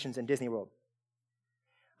vacations in Disney World.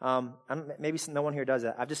 Maybe no one here does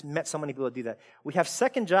that. I've just met so many people that do that. We have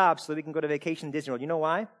second jobs so that we can go to vacation in Disney World. You know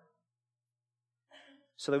why?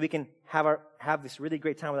 So that we can have this really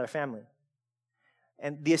great time with our family.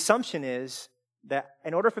 And the assumption is that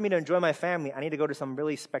in order for me to enjoy my family, I need to go to some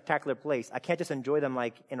really spectacular place. I can't just enjoy them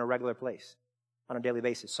in a regular place on a daily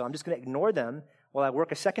basis. So I'm just going to ignore them while I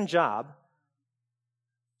work a second job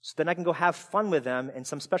so then I can go have fun with them in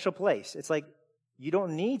some special place. It's you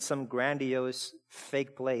don't need some grandiose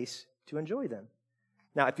fake place to enjoy them.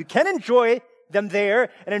 Now, if you can enjoy them there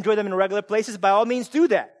and enjoy them in regular places, by all means do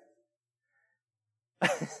that.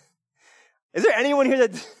 Is there anyone here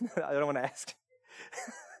that, I don't want to ask.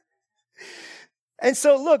 And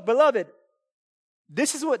so look, beloved,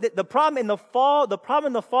 this is what the problem in the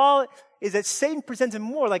fall is that Satan presents it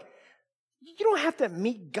more like, you don't have to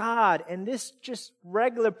meet God in this just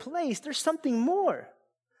regular place. There's something more.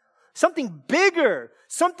 Something bigger.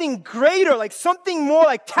 Something greater. Like something more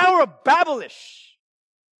like Tower of Babelish.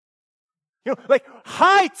 You know, like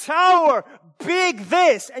high tower, big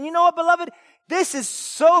this. And you know what, beloved? This is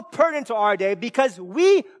so pertinent to our day because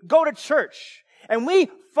we go to church and we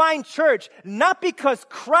find church not because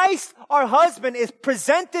Christ, our husband, is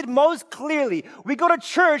presented most clearly. We go to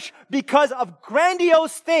church because of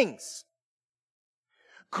grandiose things.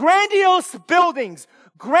 Grandiose buildings,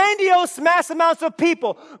 grandiose mass amounts of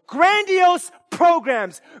people, grandiose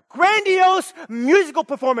programs, grandiose musical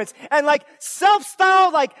performance, and like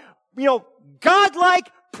self-styled, like, you know, godlike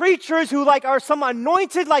preachers who like are some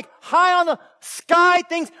anointed, like high on the sky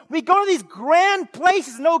things. We go to these grand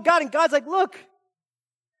places and know God, and God's like, look,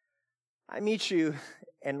 I meet you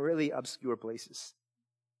in really obscure places.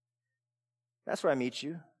 That's where I meet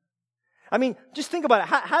you. I mean, just think about it.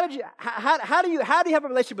 How do you have a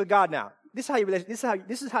relationship with God now? This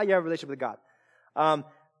is how you have a relationship with God.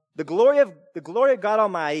 The glory of God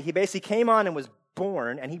Almighty, He basically came on and was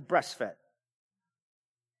born, and He breastfed.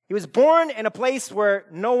 He was born in a place where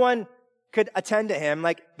no one could attend to Him.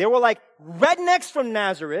 Like, they were like rednecks from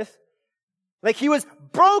Nazareth. Like, He was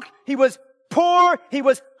broke, He was poor, He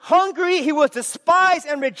was hungry, He was despised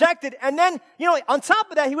and rejected. And then, you know, on top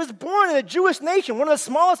of that, He was born in a Jewish nation, one of the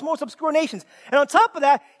smallest, most obscure nations. And on top of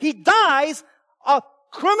that, He dies a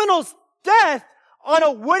criminal's death on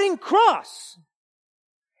a wooden cross.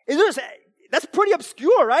 That's pretty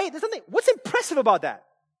obscure, right? What's impressive about that?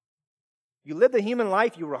 You lived a human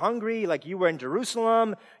life, you were hungry, like you were in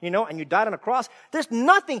Jerusalem, you know, and you died on a cross. There's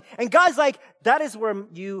nothing. And God's like, that is where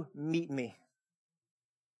you meet me.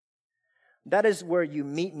 That is where you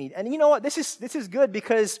meet me. And you know what? This is good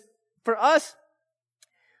because for us,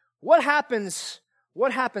 what happens,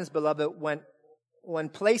 beloved, when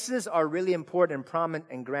places are really important and prominent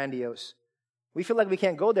and grandiose? We feel like we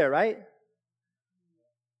can't go there, right?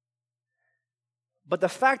 But the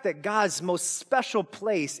fact that God's most special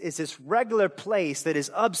place is this regular place that is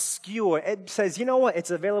obscure, it says, you know what?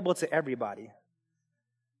 It's available to everybody.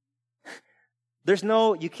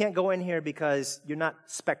 You can't go in here because you're not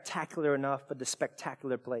spectacular enough for the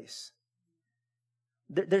spectacular place.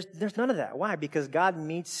 There's none of that. Why? Because God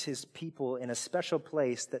meets His people in a special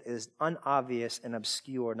place that is unobvious and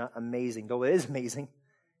obscure, not amazing, though it is amazing.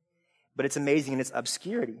 But it's amazing in its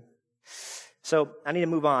obscurity. So I need to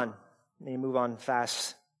move on. I need to move on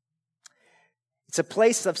fast. It's a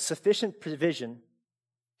place of sufficient provision,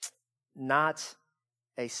 not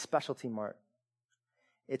a specialty mart.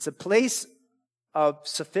 It's a place of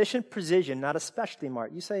sufficient precision, not a specialty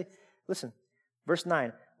mart. You say, listen, verse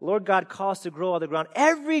 9, Lord God caused to grow on the ground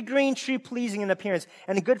every green tree pleasing in appearance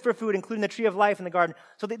and good for food, including the tree of life in the garden.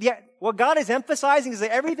 So what God is emphasizing is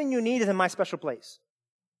that everything you need is in my special place.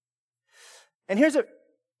 And here's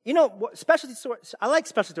specialty stores. I like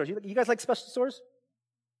specialty stores. You guys like specialty stores?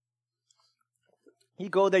 You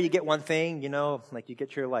go there, you get one thing, you know, like you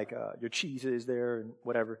get your cheeses there and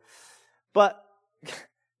whatever. But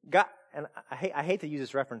God, and I hate to use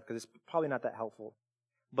this reference because it's probably not that helpful,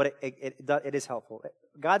 but it is helpful.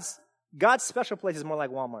 God's special place is more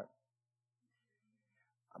like Walmart.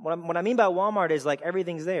 What I mean by Walmart is like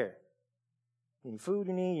everything's there. You need food,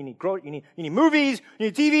 you need movies, you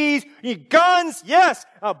need TVs, you need guns, yes,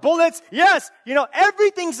 bullets, yes, you know,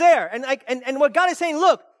 everything's there. And what God is saying,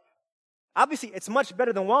 look, obviously it's much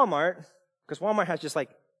better than Walmart, because Walmart has just like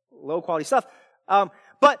low quality stuff.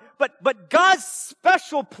 But God's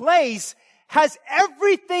special place has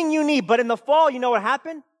everything you need. But in the fall, you know what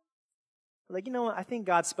happened? Like, you know what? I think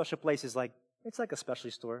God's special place is like, it's like a specialty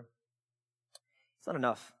store. It's not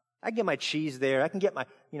enough. I can get my cheese there. I can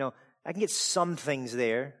get some things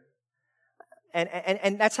there.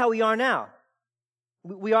 And that's how we are now.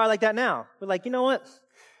 We are like that now. We're like, you know what?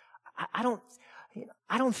 I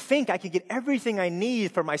don't think I can get everything I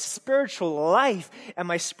need for my spiritual life and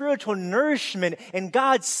my spiritual nourishment in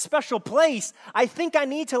God's special place. I think I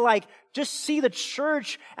need to like just see the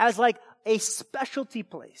church as like a specialty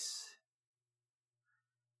place.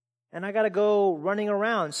 And I got to go running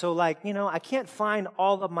around. So like, you know, I can't find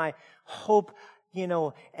all of my hope, you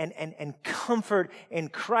know, and comfort in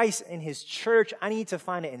Christ and His church. I need to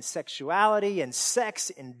find it in sexuality and sex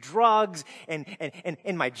and drugs and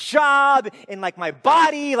in my job and like my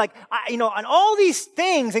body, like, and all these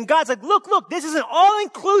things. And God's like, look, this is an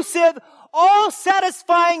all-inclusive,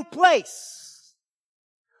 all-satisfying place.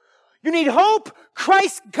 You need hope.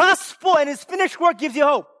 Christ's gospel and his finished work gives you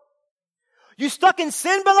hope. You stuck in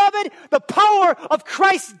sin, beloved? The power of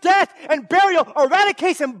Christ's death and burial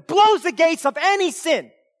eradicates and blows the gates of any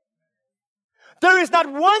sin. There is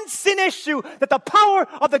not one sin issue that the power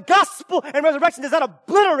of the gospel and resurrection does not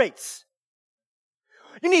obliterate.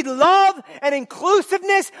 You need love and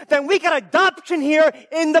inclusiveness, then we got adoption here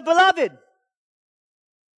in the beloved.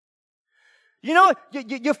 You know,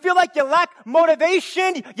 you feel like you lack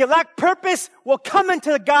motivation, you lack purpose. Well, come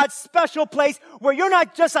into God's special place where you're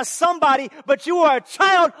not just a somebody, but you are a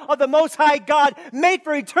child of the Most High God, made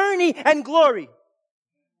for eternity and glory.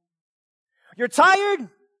 You're tired?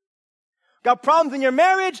 Got problems in your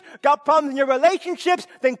marriage? Got problems in your relationships?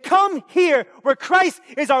 Then come here where Christ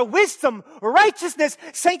is our wisdom, righteousness,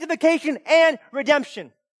 sanctification, and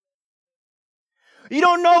redemption. You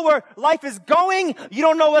don't know where life is going. You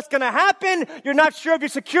don't know what's going to happen. You're not sure of your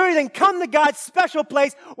security. Then come to God's special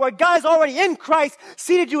place where God is already in Christ,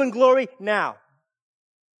 seated you in glory now.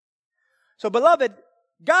 So, beloved,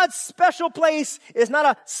 God's special place is not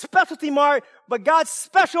a specialty mart, but God's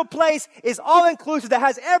special place is all-inclusive that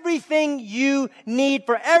has everything you need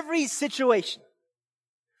for every situation.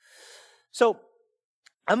 So,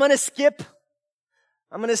 I'm going to skip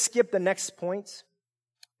the next point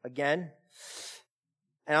again.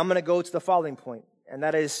 And I'm going to go to the following point, and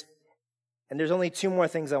that is, and there's only two more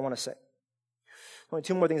things I want to say. Only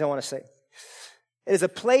two more things I want to say. It is a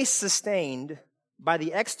place sustained by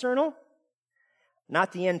the external,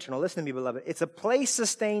 not the internal. Listen to me, beloved. It's a place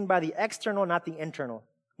sustained by the external, not the internal.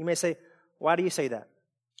 You may say, why do you say that?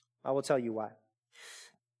 I will tell you why.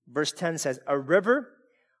 Verse 10 says, a river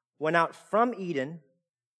went out from Eden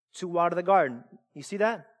to water the garden. You see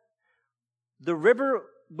that? The river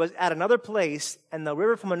was at another place, and the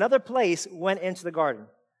river from another place went into the garden.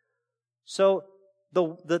 So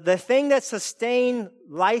the thing that sustained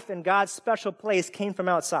life in God's special place came from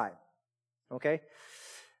outside. Okay?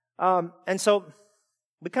 And so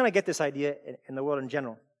we kind of get this idea in the world in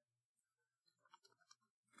general.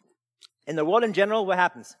 In the world in general, what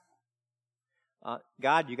happens?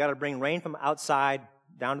 God, you got to bring rain from outside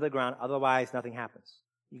down to the ground, otherwise nothing happens.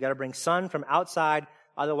 You got to bring sun from outside,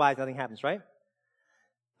 otherwise nothing happens, right?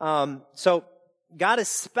 So God's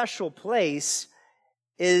special place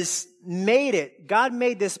God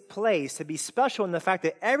made this place to be special in the fact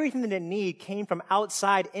that everything that it needed came from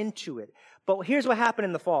outside into it. But here's what happened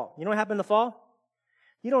in the fall. You know what happened in the fall?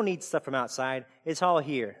 You don't need stuff from outside. It's all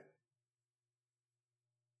here.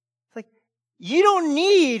 It's like, you don't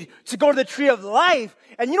need to go to the tree of life,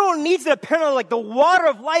 and you don't need to depend on like the water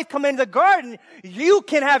of life coming into the garden. You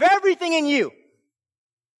can have everything in you.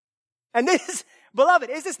 And this,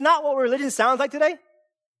 beloved, is this not what religion sounds like today?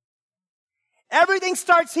 Everything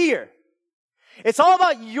starts here. It's all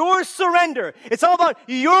about your surrender. It's all about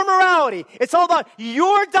your morality. It's all about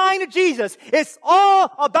your dying to Jesus. It's all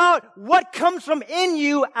about what comes from in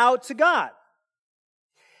you out to God.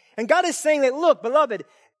 And God is saying that, look, beloved,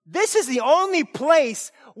 this is the only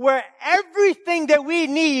place where everything that we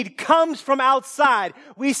need comes from outside.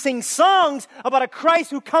 We sing songs about a Christ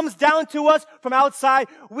who comes down to us from outside.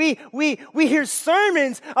 We hear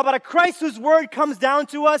sermons about a Christ whose word comes down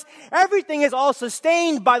to us. Everything is all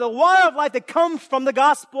sustained by the water of life that comes from the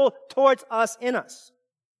gospel towards us in us.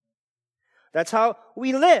 That's how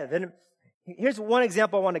we live. And here's one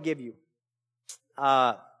example I want to give you.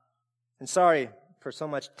 And sorry for so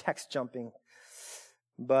much text jumping.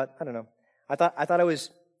 But I don't know. I thought it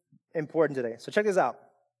was important today. So check this out.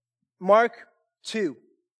 Mark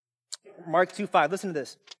 2:5. Listen to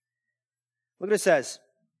this. Look what it says.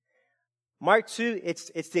 Mark 2,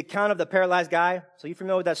 it's the account of the paralyzed guy. So you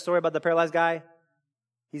familiar with that story about the paralyzed guy?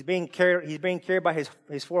 He's being carried by his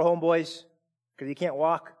four homeboys because he can't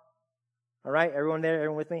walk. All right, everyone there?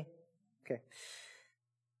 Everyone with me? Okay.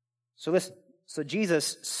 So listen. So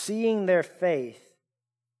Jesus, seeing their faith,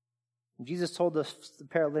 Jesus told the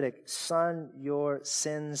paralytic, son, your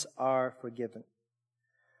sins are forgiven.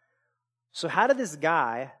 So how did this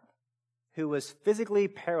guy who was physically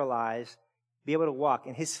paralyzed be able to walk?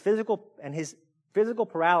 And his physical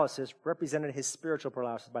paralysis represented his spiritual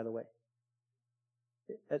paralysis, by the way.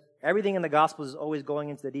 Everything in the gospel is always going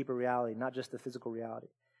into the deeper reality, not just the physical reality.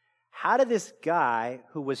 How did this guy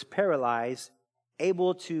who was paralyzed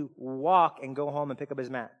able to walk and go home and pick up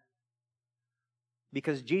his mat?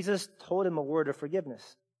 Because Jesus told him a word of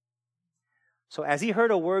forgiveness. So as he heard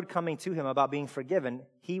a word coming to him about being forgiven,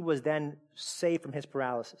 he was then saved from his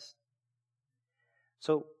paralysis.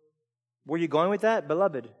 So where are you going with that?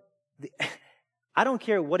 Beloved, I don't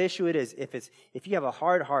care what issue it is. If you have a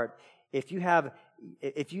hard heart, if you are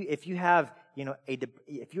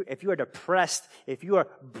depressed, if you are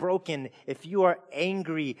broken, if you are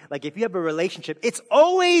angry, like if you have a relationship, it's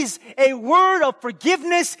always a word of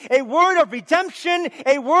forgiveness, a word of redemption,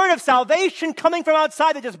 a word of salvation coming from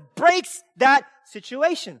outside that just breaks that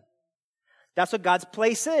situation. That's what God's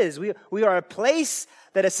place is. We are a place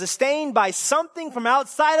that is sustained by something from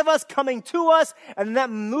outside of us coming to us and that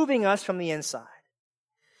moving us from the inside.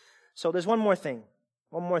 So there's one more thing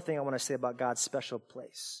I want to say about God's special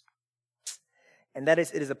place. And that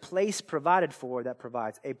is, it is a place provided for that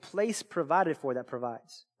provides. A place provided for that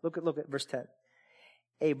provides. Look at verse 10.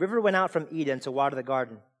 A river went out from Eden to water the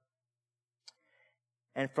garden.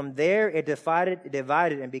 And from there it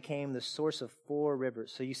divided and became the source of 4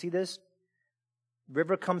 rivers. So you see this?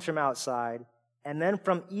 River comes from outside, and then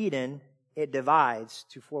from Eden, it divides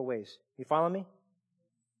to 4 ways. You follow me?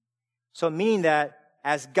 So meaning that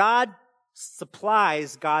as God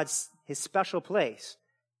supplies his special place,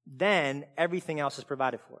 then everything else is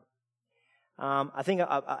provided for. I think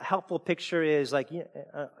a helpful picture is like,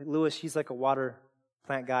 Lewis, he's like a water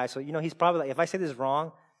plant guy. So, he's probably like, if I say this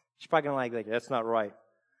wrong, he's probably going to like, that's not right.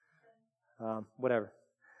 Whatever.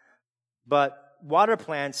 But water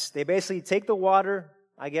plants, they basically take the water,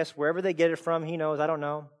 I guess, wherever they get it from, he knows, I don't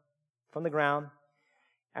know, from the ground.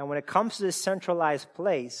 And when it comes to this centralized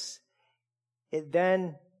place, it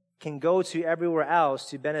then can go to everywhere else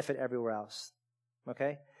to benefit everywhere else.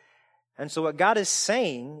 Okay? And so what God is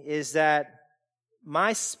saying is that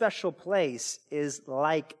my special place is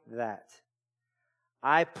like that.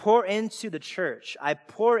 I pour into the church. I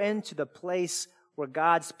pour into the place where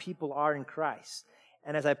God's people are in Christ.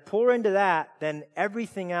 And as I pour into that, then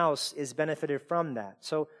everything else is benefited from that.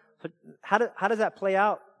 So how does that play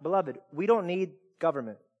out? Beloved, we don't need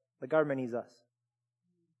government. The government needs us.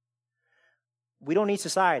 We don't need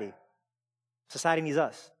society. Society needs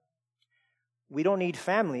us. We don't need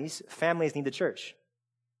families. Families need the church.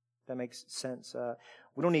 That makes sense.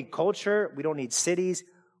 We don't need culture. We don't need cities.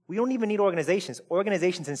 We don't even need organizations.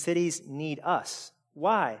 Organizations and cities need us.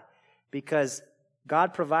 Why? Because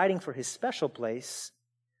God providing for his special place,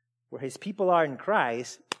 where his people are in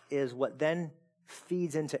Christ, is what then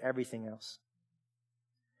feeds into everything else.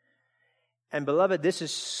 And beloved, this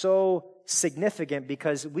is so significant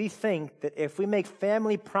because we think that if we make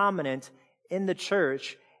family prominent in the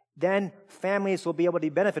church, then families will be able to be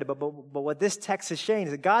benefited. But what this text is saying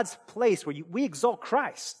is that God's place where we exalt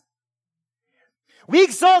Christ. We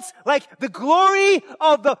exalt like the glory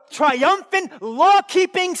of the triumphant,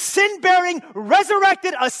 law-keeping, sin-bearing,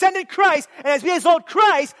 resurrected, ascended Christ. And as we exalt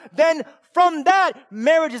Christ, then from that,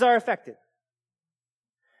 marriages are affected.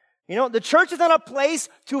 The church is not a place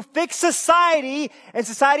to fix society and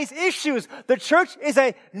society's issues. The church is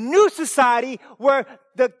a new society where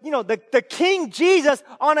the King Jesus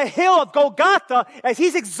on a hill of Golgotha, as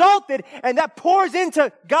he's exalted and that pours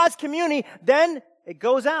into God's community, then it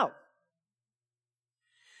goes out.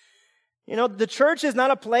 The church is not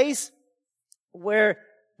a place where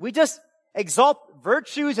we just exalt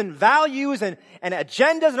virtues and values and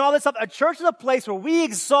agendas and all this stuff. A church is a place where we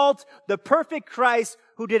exalt the perfect Christ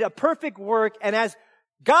who did a perfect work. And as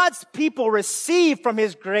God's people receive from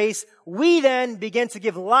his grace, we then begin to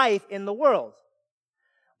give life in the world.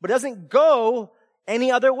 But it doesn't go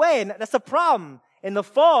any other way. And that's the problem. In the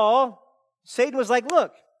fall, Satan was like,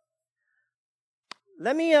 look,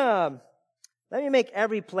 let me make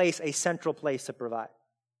every place a central place to provide.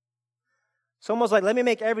 It's almost like, let me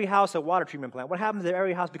make every house a water treatment plant. What happens if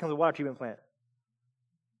every house becomes a water treatment plant?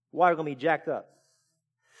 Water going to be jacked up.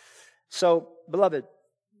 So, beloved,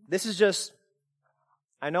 this is just,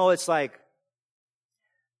 I know it's like,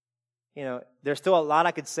 there's still a lot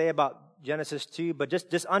I could say about Genesis 2, but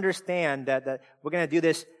just understand that we're going to do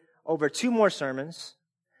this over 2 more sermons.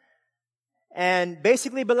 And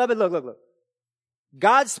basically, beloved, look.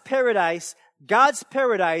 God's paradise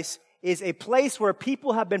is a place where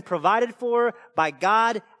people have been provided for by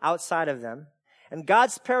God outside of them. And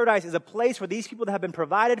God's paradise is a place where these people that have been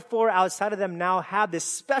provided for outside of them now have this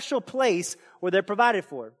special place where they're provided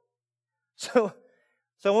for. So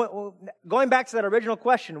going back to that original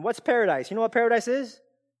question, what's paradise? You know what paradise is?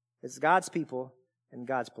 It's God's people and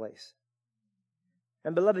God's place.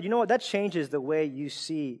 And beloved, you know what? That changes the way you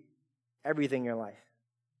see everything in your life.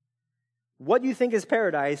 What you think is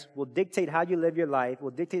paradise will dictate how you live your life, will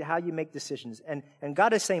dictate how you make decisions. And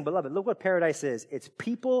God is saying, beloved, look what paradise is. It's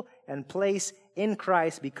people and place in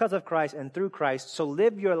Christ, because of Christ and through Christ. So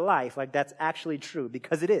live your life like that's actually true,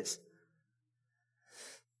 because it is.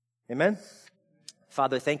 Amen?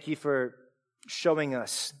 Father, thank you for showing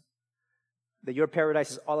us that your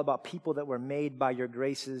paradise is all about people that were made by your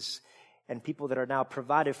graces and people that are now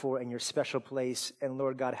provided for in your special place. And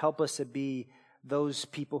Lord God, help us to be those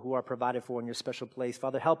people who are provided for in your special place.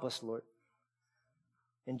 Father, help us, Lord.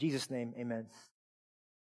 In Jesus' name, amen.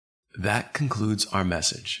 That concludes our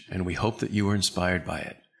message, and we hope that you were inspired by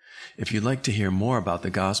it. If you'd like to hear more about the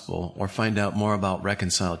gospel or find out more about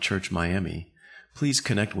Reconciled Church Miami, please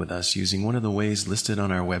connect with us using one of the ways listed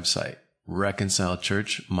on our website,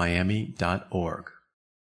 reconciledchurchmiami.org.